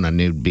time they went on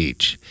nude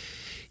beach.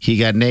 He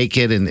got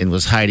naked and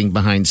was hiding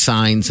behind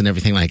signs and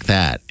everything like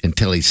that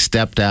until he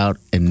stepped out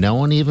and no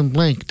one even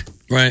blinked.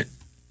 Right.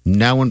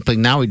 No one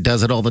blinked. Now he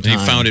does it all the time.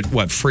 He found it,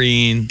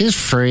 freeing? He's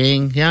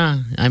freeing, yeah.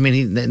 I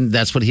mean,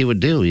 that's what he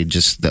would do.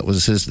 That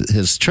was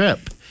his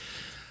trip.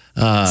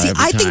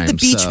 I think the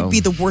beach would be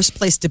the worst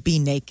place to be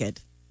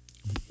naked.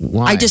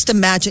 Why? I just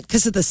imagine,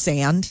 because of the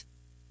sand.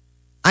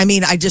 I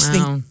mean, I just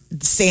think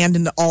sand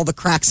in all the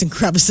cracks and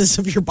crevices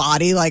of your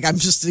body. Like,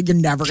 you're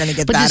never going to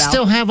get that out. But you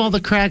still have all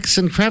the cracks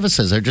and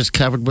crevices. They're just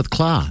covered with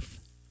cloth.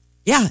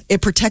 Yeah,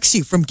 it protects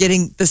you from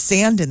getting the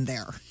sand in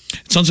there.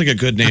 It sounds like a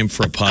good name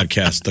for a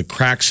podcast, the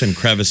Cracks and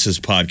Crevices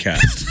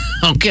Podcast.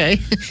 Okay.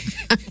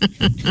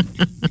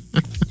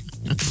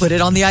 Put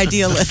it on the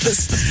idea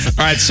list.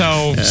 All right,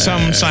 so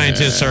some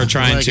scientists are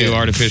trying to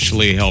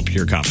artificially help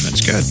your confidence.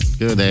 Good.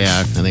 Good, they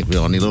are. I think we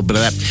all need a little bit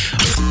of that.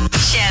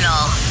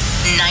 Channel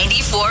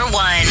 94.1.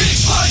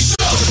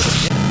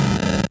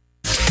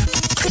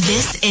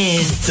 This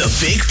is the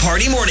Big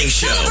Party Morning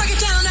Show on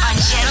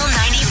Channel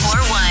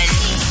 94.1.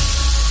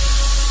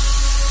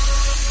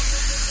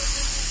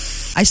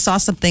 I saw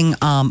something.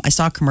 I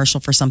saw a commercial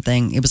for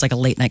something. It was like a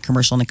late night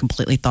commercial, and I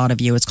completely thought of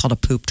you. It's called a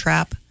poop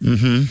trap.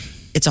 Mm-hmm.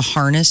 It's a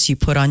harness you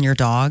put on your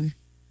dog,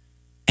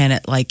 and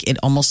it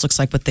almost looks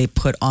like what they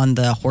put on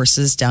the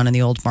horses down in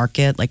the old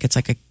market. Like it's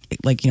like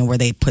where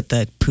they put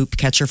the poop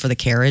catcher for the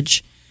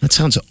carriage. That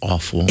sounds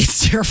awful.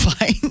 It's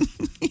terrifying.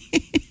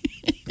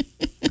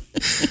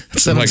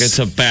 It's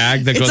a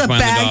bag that goes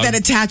behind the dog? It's a bag that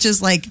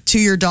attaches to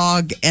your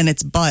dog and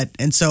its butt.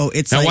 And so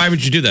it's Now, why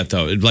would you do that,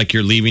 though? Like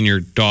you're leaving your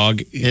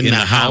dog in the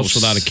house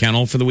without a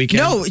kennel for the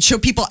weekend? No, show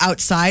people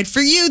outside.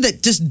 For you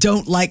that just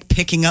don't like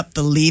picking up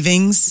the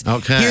leavings,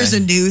 okay, here's a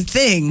new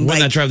thing.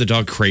 Wouldn't that drive the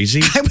dog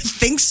crazy? I would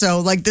think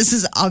so. This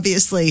is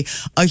obviously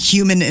a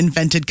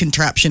human-invented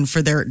contraption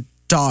for their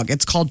dog.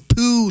 It's called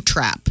Poo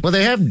Trap. Well,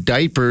 they have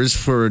diapers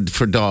for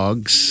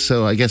dogs.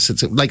 So I guess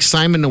it's like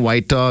Simon the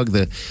white dog,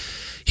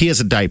 he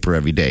has a diaper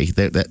every day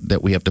that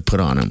we have to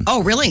put on him.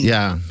 Oh, really?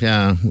 Yeah.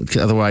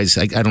 Otherwise,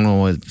 I don't know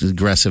what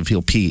aggressive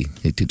he'll pee.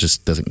 He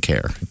just doesn't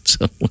care.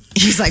 So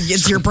he's like,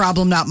 it's your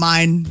problem, not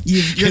mine.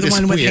 You're the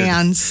one with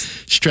hands.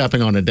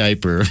 Strapping on a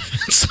diaper.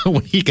 So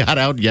when he got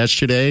out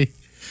yesterday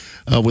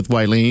with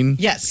Wileen,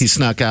 yes, he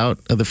snuck out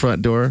of the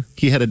front door.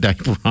 He had a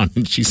diaper on,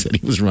 and she said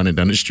he was running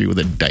down the street with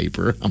a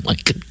diaper. I'm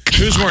like,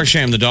 who's more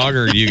ashamed, the dog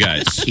or you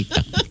guys?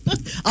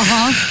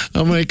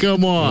 I'm like,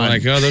 come on. I'm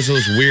like, those are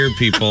those weird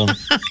people.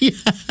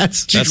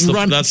 Yes.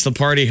 That's the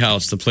party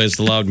house that plays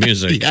the loud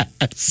music.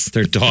 Yes.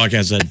 Their dog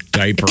has a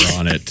diaper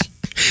on it.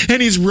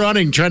 And he's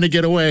running, trying to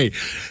get away.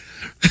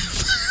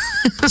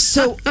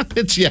 So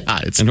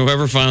and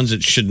whoever finds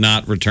it should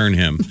not return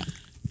him.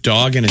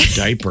 Dog in a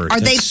diaper. Are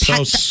they sad.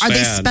 Are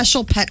they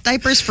special pet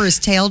diapers for his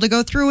tail to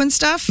go through and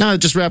stuff? No, it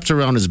just wraps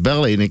around his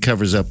belly and it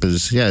covers up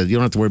his. Yeah, you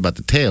don't have to worry about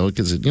the tail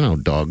because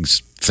dog's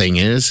thing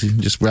is you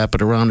just wrap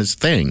it around his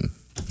thing.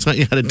 That's what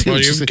you got to do.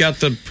 Well, you've got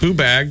the poo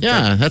bag.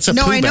 Yeah, that's a poo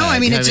bag. No, I know. I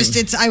mean, I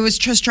was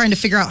just trying to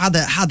figure out how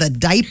the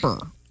diaper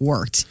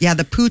worked. Yeah,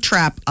 the Poo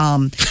Trap.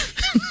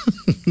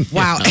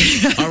 Wow.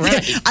 All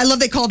right. I love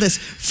they call this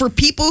for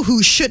people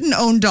who shouldn't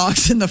own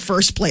dogs in the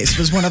first place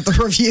was one of the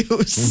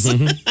reviews.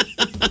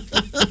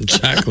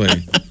 Exactly.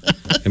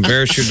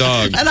 Embarrass your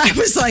dog. And I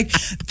was like,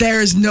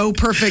 there's no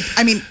perfect.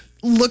 I mean,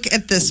 look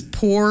at this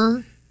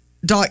poor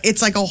dog.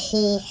 It's like a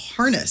whole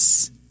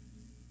harness.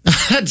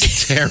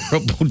 That's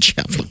terrible,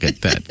 Jeff. Look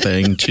at that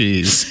thing.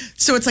 Jeez.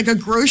 So it's like a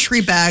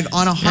grocery bag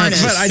on a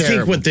harness. But I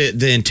think what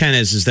the intent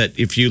is that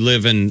if you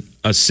live in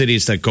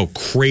cities that go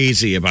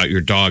crazy about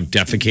your dog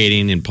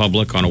defecating in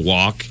public on a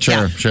walk,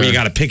 sure. where you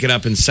got to pick it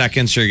up in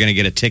seconds or you're going to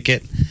get a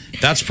ticket,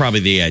 that's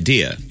probably the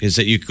idea, is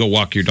that you could go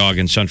walk your dog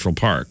in Central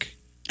Park.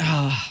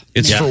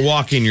 It's for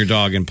walking your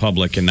dog in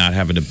public and not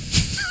having to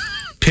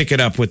pick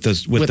it up with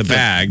the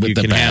bag. You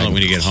can handle it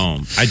when you get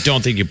home. I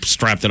don't think you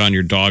strapped it on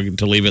your dog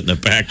to leave it in the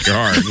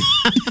backyard.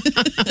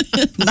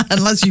 Not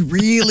unless you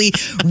really,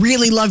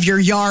 really love your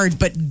yard,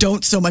 but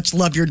don't so much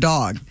love your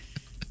dog.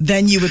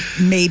 Then you would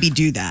maybe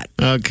do that.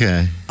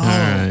 Okay. All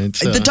right.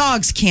 The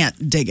dogs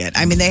can't dig it.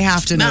 I mean, they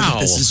have to know that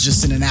this is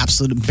just an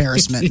absolute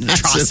embarrassment and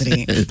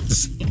atrocity.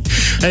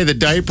 Hey, the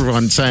diaper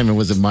on Simon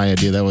wasn't my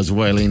idea. That was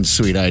Wylene's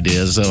sweet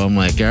idea. So I'm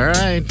like, all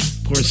right,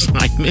 poor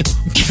Simon.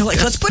 You're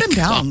like, let's put him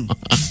down.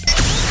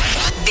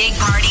 Big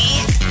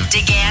Party,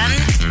 DeGan,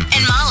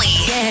 and Molly.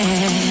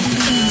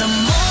 In the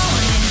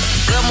morning.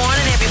 Good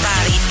morning,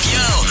 everybody.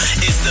 Yo,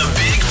 it's the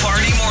Big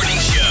Party Morning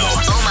Show.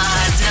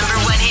 Omaha's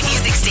 #1 hit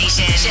music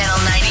station, Channel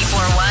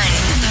 94.1.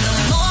 In the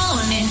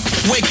morning.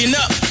 Waking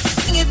up.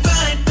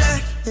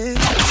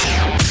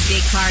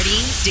 Big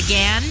Party,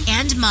 DeGan,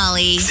 and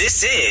Molly.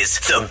 This is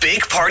the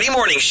Big Party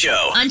Morning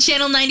Show. On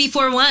Channel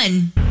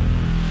 94.1.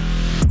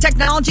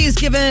 Technology has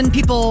given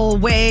people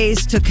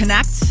ways to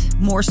connect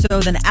more so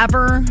than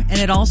ever, and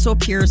it also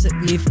appears that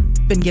we've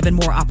been given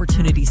more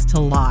opportunities to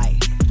lie.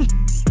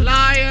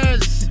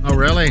 Liars! Oh,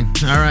 really?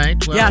 All right.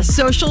 Well. Yeah,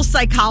 social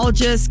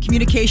psychologists,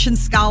 communication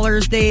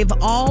scholars, they've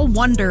all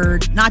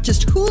wondered not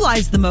just who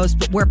lies the most,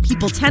 but where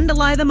people tend to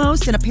lie the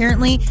most. And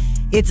apparently,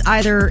 it's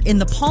either in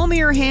the palm of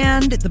your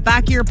hand, the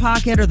back of your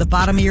pocket, or the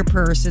bottom of your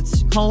purse.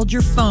 It's called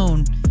your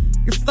phone.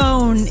 Your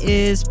phone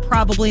is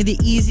probably the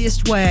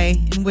easiest way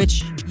in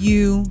which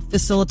you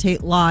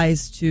facilitate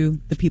lies to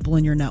the people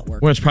in your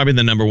network. Well, it's probably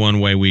the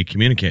 #1 way we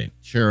communicate.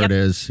 Sure it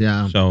is,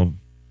 yeah. So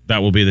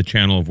that will be the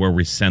channel of where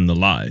we send the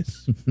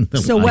lies.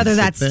 So whether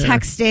that's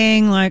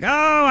texting, like, oh,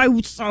 I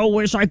so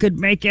wish I could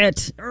make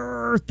it,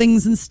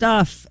 things and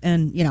stuff.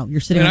 And, you know,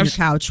 you're sitting on your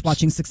couch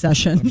watching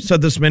Succession. I've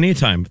said this many a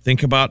time.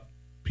 Think about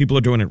people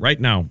are doing it right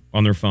now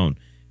on their phone.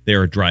 They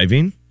are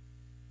driving.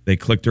 They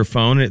click their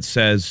phone. It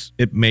says,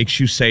 it makes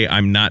you say,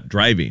 I'm not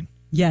driving.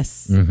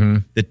 Yes. Mm-hmm.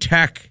 The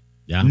tech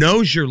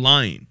knows you're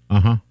lying.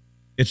 Uh-huh.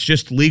 It's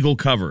just legal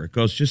cover. It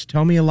goes, just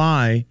tell me a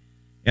lie,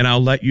 and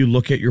I'll let you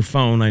look at your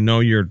phone. I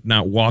know you're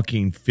not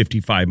walking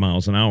 55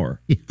 miles an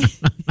hour.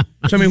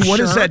 So, I mean, what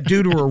does that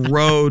do to a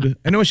road?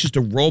 I know it's just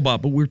a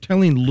robot, but we're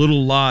telling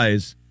little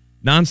lies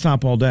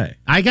nonstop all day.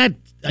 I got,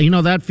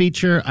 that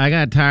feature, I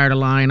got tired of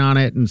lying on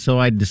it, and so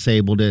I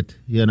disabled it.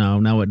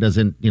 Now it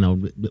doesn't,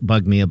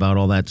 bug me about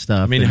all that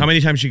stuff. I mean, how many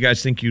times do you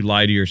guys think you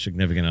lie to your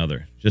significant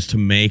other just to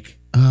make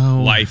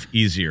life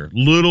easier?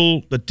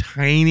 The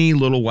tiny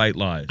little white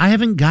lies. I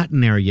haven't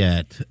gotten there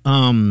yet.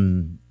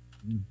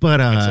 But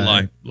that's a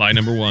lie. Lie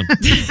 #1.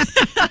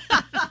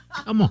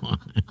 Come on.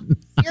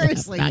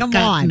 Seriously, come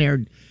on.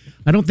 There.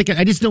 I don't think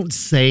I just don't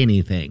say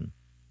anything.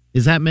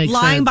 Does that make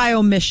sense? Lying by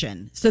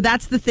omission. So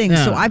that's the thing.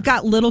 Yeah. So I've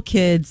got little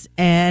kids,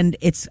 and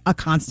it's a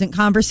constant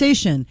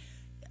conversation.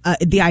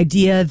 The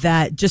idea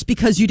that just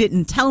because you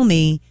didn't tell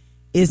me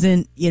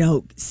isn't,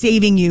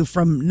 saving you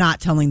from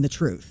not telling the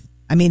truth.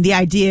 I mean, the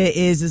idea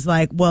is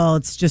like, well,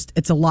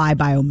 it's a lie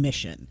by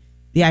omission.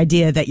 The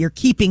idea that you're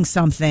keeping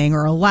something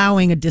or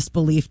allowing a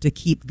disbelief to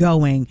keep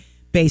going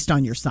based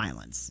on your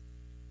silence.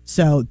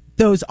 So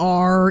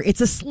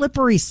it's a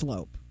slippery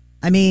slope.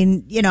 I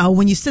mean,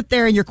 when you sit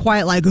there and you're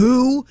quiet, like,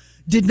 who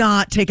did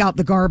not take out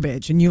the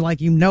garbage? And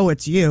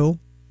it's you,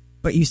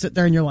 but you sit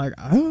there and you're like,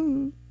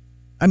 oh,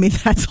 I mean,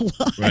 that's a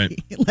lie. Right.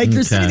 Like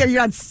you're sitting there,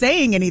 you're not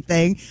saying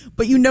anything,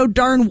 but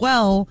darn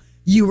well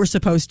you were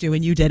supposed to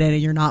and you did it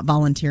and you're not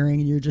volunteering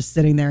and you're just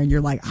sitting there and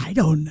you're like, I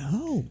don't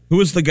know. Who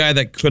was the guy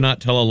that could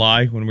not tell a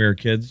lie when we were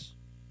kids?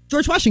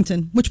 George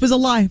Washington, which was a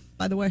lie,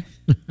 by the way.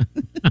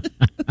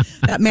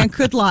 That man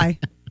could lie,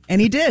 and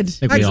he did.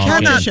 I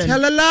cannot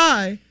tell a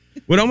lie.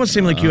 It would almost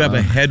seem like you have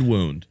a head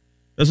wound.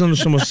 Doesn't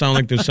it almost sound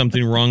like there's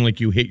something wrong,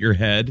 like you hit your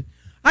head?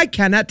 I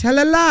cannot tell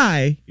a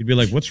lie. You'd be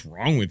like, what's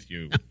wrong with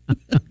you?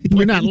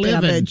 You're not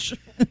living.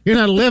 You're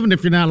not living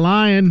if you're not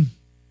lying.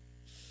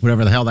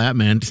 Whatever the hell that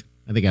meant.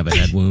 I think I have a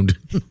head wound.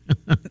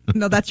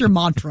 No, that's your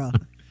mantra.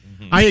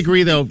 I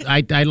agree, though.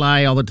 I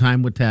lie all the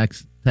time with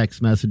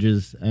text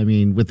messages. I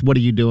mean, with what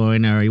are you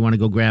doing? Or you want to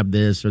go grab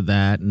this or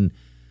that? And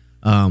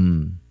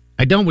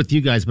I don't with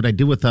you guys, but I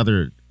do with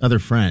other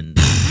friends.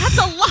 That's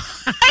a lie.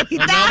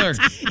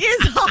 That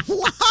is a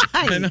lie.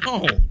 I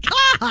know.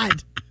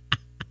 God.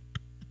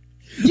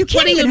 You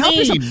can't even help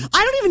yourself.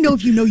 I don't even know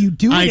if you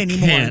do it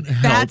anymore. I can't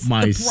help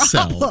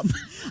myself.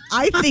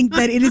 I think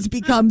that it has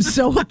become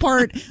so a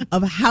part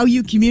of how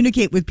you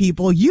communicate with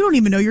people, you don't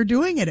even know you're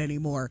doing it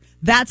anymore.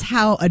 That's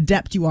how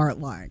adept you are at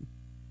lying.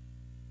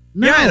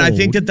 No, yeah, and I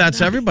think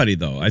that's everybody,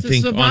 though. I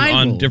think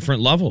on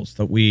different levels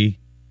that we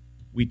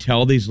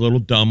tell these little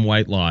dumb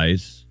white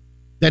lies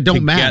that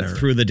don't matter get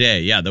through the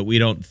day. Yeah, that we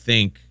don't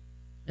think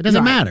it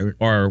doesn't matter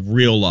are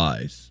real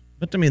lies,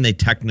 but I mean they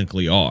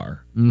technically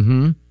are.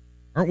 Mm-hmm.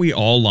 Aren't we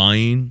all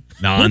lying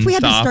nonstop? What if we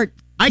had to start?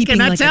 I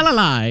cannot tell a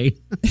lie.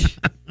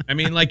 I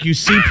mean, like you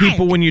see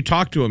people when you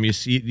talk to them,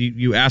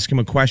 you ask them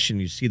a question,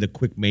 you see the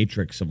quick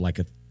matrix of like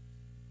a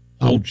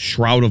whole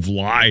shroud of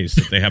lies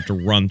that they have to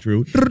run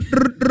through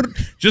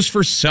just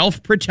for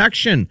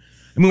self-protection.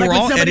 I mean, like we're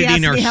all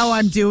editing me how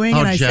I'm doing,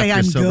 and I Jeff, say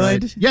I'm so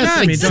good. Right. Yes,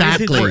 I mean, exactly.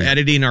 Don't you think we're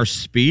editing our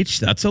speech.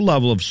 That's a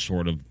level of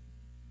sort of,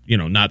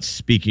 not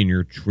speaking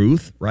your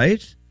truth,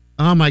 right?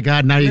 Oh my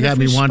God! Now you got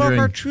me wondering.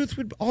 Our truth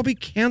would all be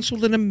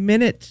canceled in a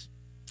minute.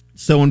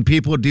 So when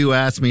people do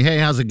ask me, "Hey,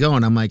 how's it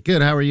going?" I'm like,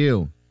 "Good. How are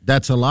you?"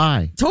 That's a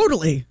lie.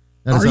 Totally.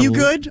 Are you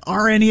good?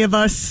 Are any of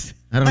us?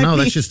 I don't know.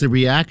 That's just a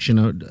reaction,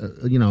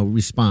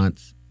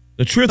 response.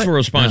 The truthful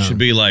response should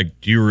be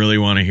like, "Do you really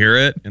want to hear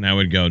it?" And I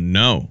would go,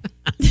 "No."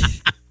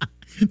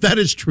 That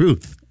is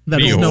truth. That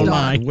is no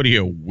lie. What are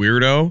you, a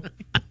weirdo?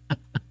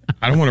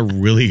 I don't want to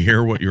really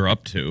hear what you're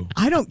up to.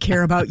 I don't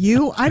care about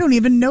you. I don't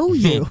even know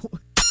you.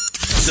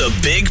 The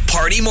Big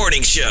Party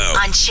Morning Show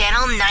on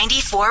Channel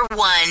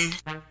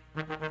 94.1.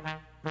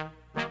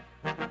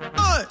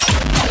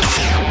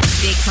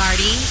 Big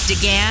Party,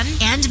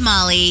 DeGan, and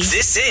Molly.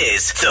 This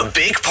is the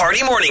Big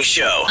Party Morning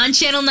Show on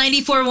Channel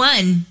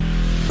 94.1.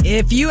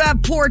 If you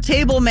have poor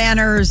table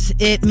manners,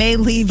 it may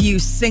leave you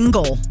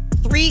single.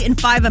 3 in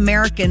 5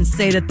 Americans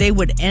say that they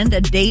would end a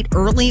date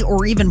early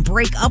or even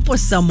break up with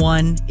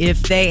someone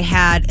if they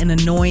had an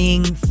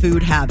annoying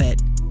food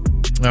habit.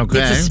 Okay.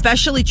 It's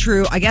especially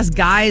true. I guess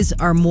guys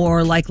are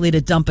more likely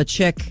to dump a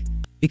chick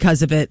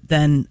because of it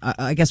than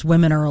I guess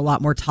women are a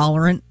lot more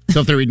tolerant. So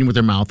if they're eating with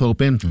their mouth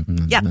open?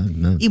 Yeah.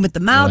 Eating with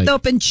the mouth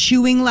open,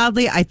 chewing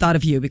loudly. I thought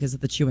of you because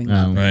of the chewing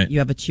loud. Right. You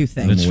have a chew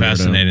thing. It's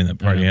fascinating that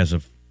Party has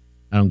a...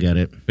 I don't get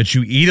it. But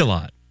you eat a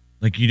lot.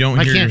 Like you don't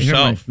hear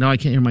yourself. I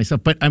can't hear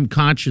myself, but I'm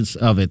conscious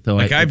of it though.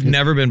 Like I've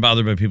never been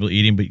bothered by people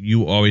eating, but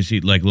you always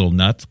eat like little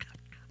nuts.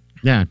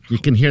 Yeah, you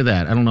can hear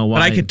that. I don't know why.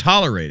 But I can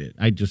tolerate it.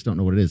 I just don't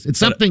know what it is. It's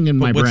something in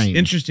my brain. What's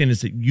interesting is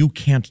that you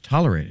can't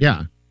tolerate it.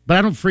 Yeah, but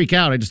I don't freak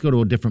out. I just go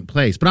to a different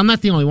place. But I'm not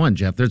the only one,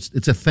 Jeff.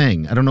 It's a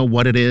thing. I don't know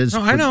what it is.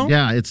 No, I know.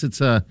 Yeah,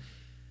 it's a.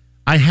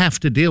 I have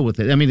to deal with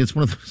it. I mean, it's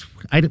one of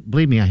those.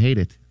 Believe me, I hate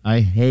it. I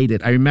hate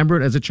it. I remember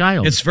it as a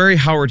child. It's very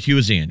Howard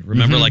Hughesian.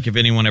 Remember, like if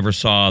anyone ever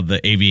saw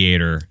The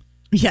Aviator.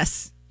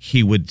 Yes.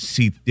 He would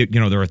see, there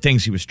were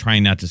things he was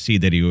trying not to see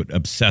that he would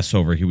obsess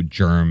over. He would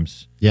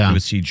germs. Yeah. He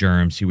would see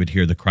germs. He would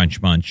hear the crunch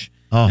munch.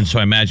 Oh. And so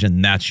I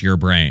imagine that's your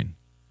brain.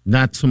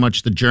 Not so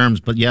much the germs,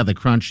 but yeah, the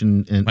crunch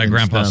and my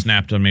grandpa stuff.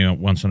 snapped on me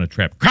once on a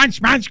trip.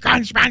 Crunch munch,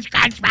 crunch munch,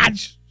 crunch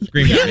munch.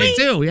 Screamed at me. Me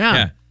too,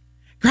 yeah.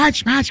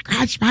 Crunch munch,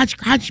 crunch munch,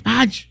 crunch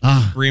munch.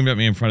 Screamed at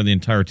me in front of the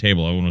entire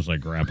table. Everyone was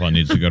like, Grandpa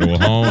needs to go to a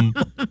home.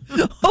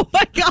 Oh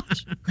my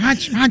gosh.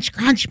 Crunch munch,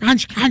 crunch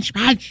munch, crunch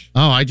munch.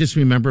 Oh, I just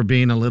remember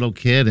being a little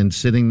kid and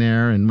sitting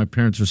there, and my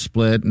parents were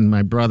split, and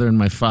my brother and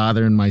my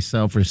father and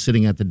myself were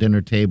sitting at the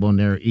dinner table, and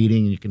they're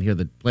eating, and you can hear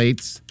the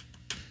plates,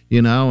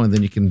 and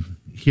then you can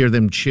hear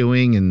them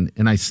chewing,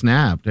 and I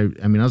snapped.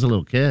 I mean, I was a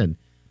little kid.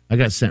 I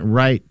got sent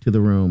right to the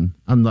room.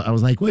 I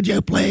was like, would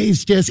you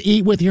please just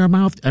eat with your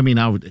mouth? I mean,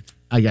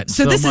 I got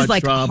so this much is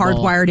like trouble.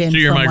 hardwired in So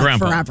you're my from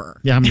grandpa. forever.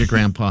 Yeah, I'm your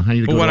grandpa. I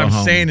need to But go what to I'm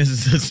home. saying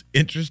is it's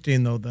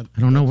interesting, though, that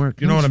I don't know where it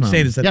you know what comes I'm from.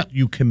 saying is that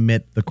you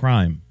commit the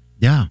crime.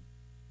 Yeah.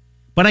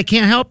 But I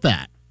can't help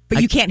that.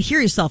 But you can't hear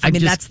yourself. I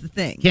mean, just that's the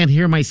thing. Can't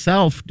hear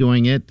myself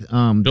doing it.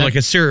 You're like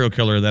a serial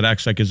killer that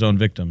acts like his own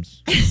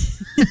victims.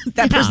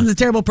 That person's a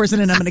terrible person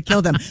and I'm going to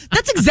kill them.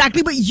 That's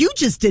exactly what you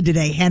just did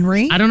today,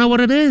 Henry. I don't know what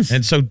it is.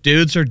 And so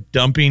dudes are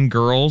dumping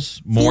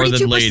girls more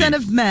than ladies. 42%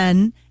 of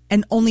men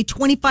and only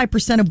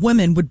 25% of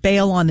women would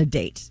bail on a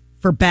date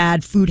for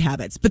bad food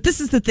habits. But this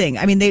is the thing.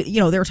 I mean, they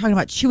were talking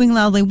about chewing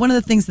loudly. One of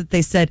the things that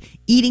they said,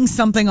 eating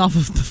something off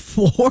of the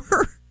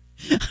floor.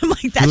 I'm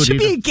like, that should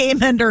be a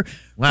game ender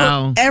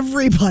for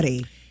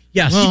everybody.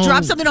 Yes. You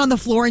drop something on the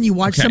floor and you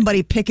watch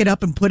somebody pick it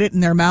up and put it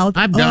in their mouth.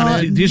 I've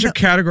done it. These are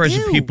categories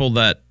of people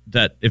that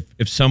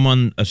if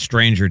someone, a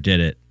stranger did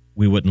it,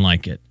 we wouldn't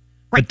like it.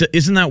 Right. But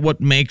isn't that what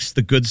makes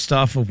the good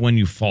stuff of when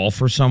you fall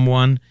for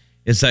someone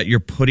is that you're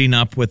putting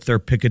up with their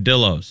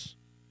picadillos?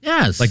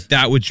 Yes. Like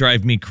that would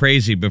drive me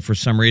crazy, but for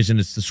some reason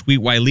it's the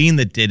sweet Wileen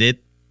that did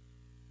it.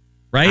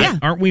 Right? Yeah.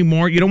 Aren't we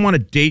more? You don't want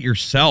to date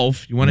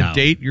yourself. You want to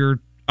date your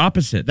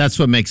opposite. That's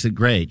what makes it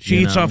great. She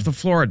eats off the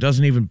floor. It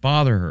doesn't even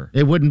bother her.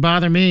 It wouldn't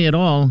bother me at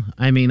all.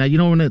 I mean,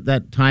 when at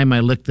that time I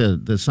licked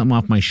the something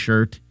off my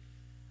shirt,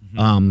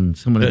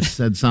 someone had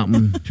said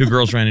something. Two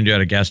girls ran into you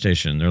at a gas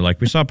station. They're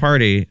like, we saw a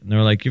Party. And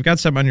they're like, you've got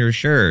something on your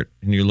shirt.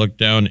 And you look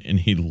down and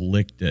he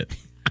licked it,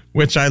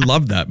 which I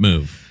love that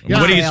move. Yeah.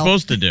 What are you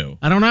supposed to do?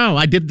 I don't know.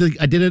 I did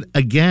it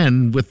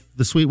again with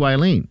the sweet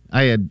Wileen.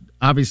 I had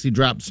obviously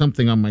dropped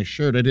something on my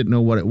shirt. I didn't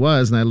know what it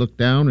was. And I looked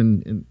down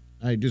and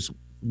I just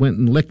went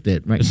and licked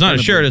it. Right. It's not a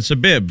shirt. It's a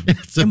bib.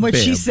 And what'd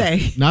she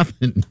say?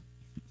 Nothing.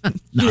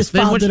 She just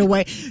filed it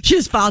away. She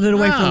just filed it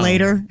away for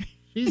later.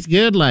 She's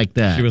good like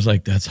that. She was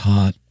like, "That's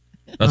hot."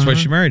 That's why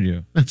she married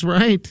you. That's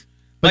right.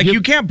 Like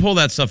you can't pull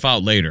that stuff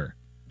out later.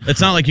 It's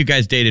not like you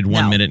guys dated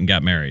 1 minute and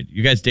got married.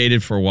 You guys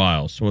dated for a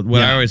while. So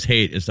what I always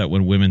hate is that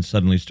when women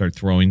suddenly start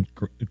throwing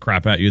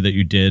crap at you that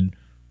you did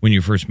when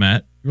you first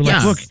met. You're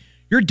like, look,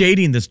 you're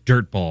dating this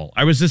dirtball.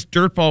 I was this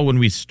dirtball when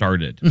we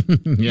started.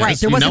 Yes, right.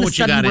 There wasn't a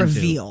sudden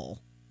reveal.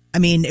 I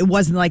mean, it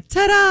wasn't like,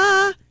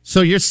 ta-da.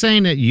 So you're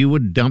saying that you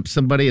would dump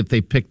somebody if they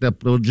picked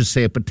up, we'll just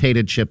say a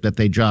potato chip that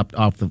they dropped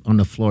off on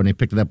the floor and they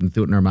picked it up and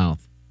threw it in their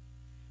mouth?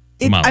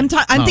 I'm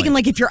thinking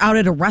like if you're out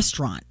at a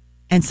restaurant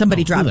and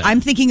somebody drops.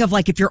 I'm thinking of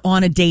like if you're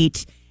on a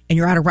date and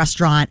you're at a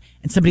restaurant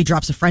and somebody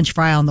drops a French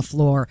fry on the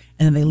floor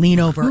and then they lean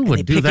over and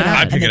they pick it up.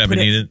 I pick it up and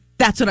eat it.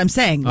 That's what I'm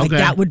saying. Like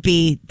that would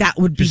be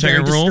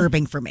very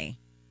disturbing for me.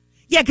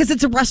 Yeah, because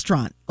it's a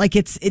restaurant. Like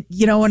it's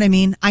you know what I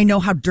mean? I know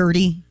how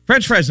dirty.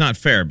 French fry's not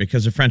fair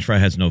because a French fry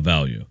has no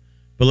value.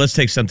 But let's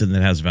take something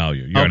that has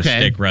value. You're at a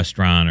steak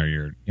restaurant or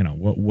you're,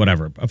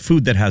 whatever. A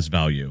food that has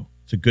value.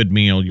 It's a good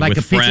meal. You're like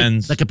with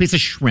friends. Like a piece of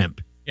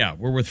shrimp. Yeah,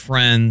 we're with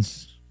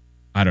friends.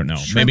 I don't know.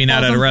 Maybe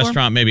not at a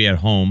restaurant. Maybe at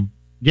home.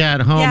 Yeah,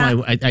 at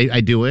home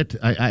I do it.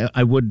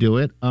 I would do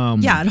it.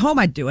 At home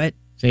I'd do it.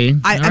 See?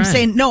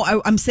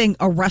 I'm saying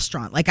a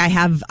restaurant. Like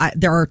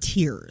there are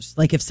tiers.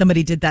 Like if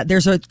somebody did that.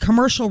 There's a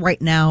commercial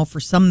right now for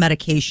some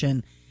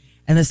medication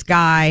and this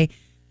guy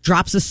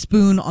drops a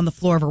spoon on the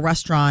floor of a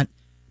restaurant,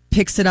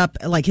 picks it up,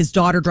 like his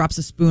daughter drops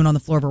a spoon on the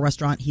floor of a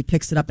restaurant. He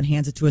picks it up and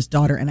hands it to his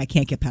daughter, and I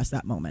can't get past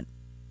that moment.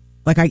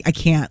 Like, I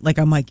can't. Like,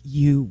 I'm like,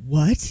 you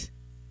what?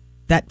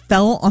 That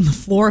fell on the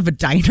floor of a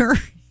diner?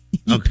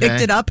 You picked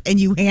it up and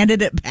you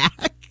handed it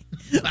back?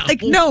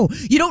 Like, no,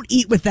 you don't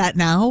eat with that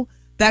now.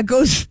 That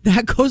goes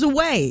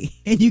away,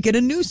 and you get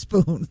a new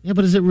spoon. Yeah,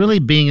 but is it really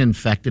being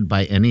infected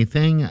by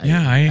anything?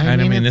 Yeah, I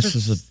mean this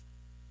is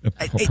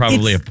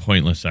probably a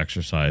pointless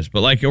exercise.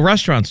 But, like, a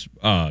restaurant's...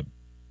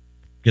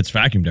 gets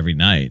vacuumed every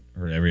night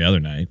or every other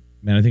night.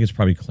 Man, I think it's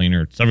probably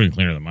cleaner. It's definitely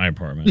cleaner than my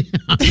apartment.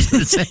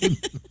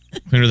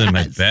 Cleaner than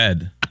my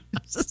bed.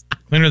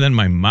 Cleaner than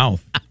my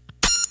mouth.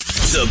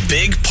 The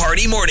Big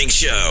Party Morning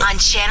Show on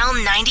Channel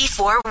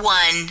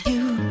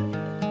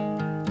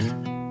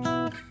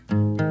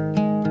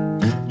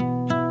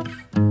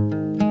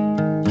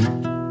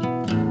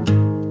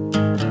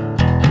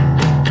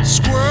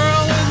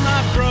Squirrel in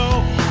my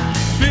fro.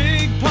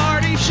 Big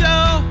Party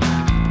Show.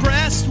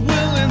 Breast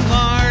will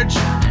enlarge.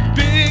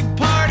 Big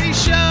Party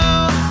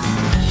Show.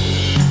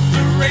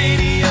 The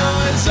radio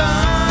is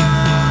on.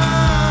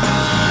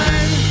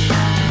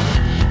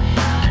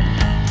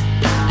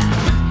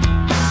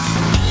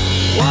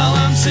 While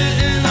I'm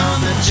sitting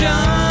on the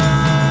john.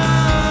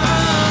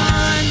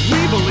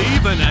 We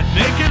believe in a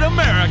naked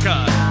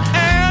America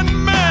and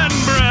man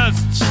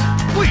breasts.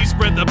 Please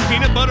spread the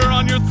peanut butter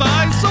on your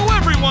thighs so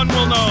everyone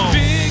will know.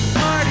 Big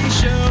Party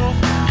Show.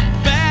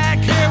 Back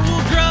hair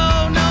will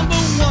grow. Number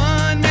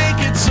one, make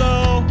it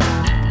so.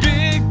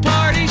 Big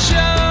Party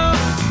Show.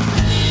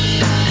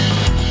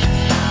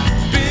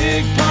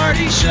 Big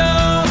Party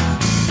Show.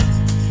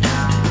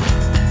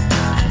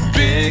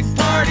 Big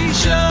Party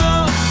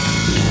Show.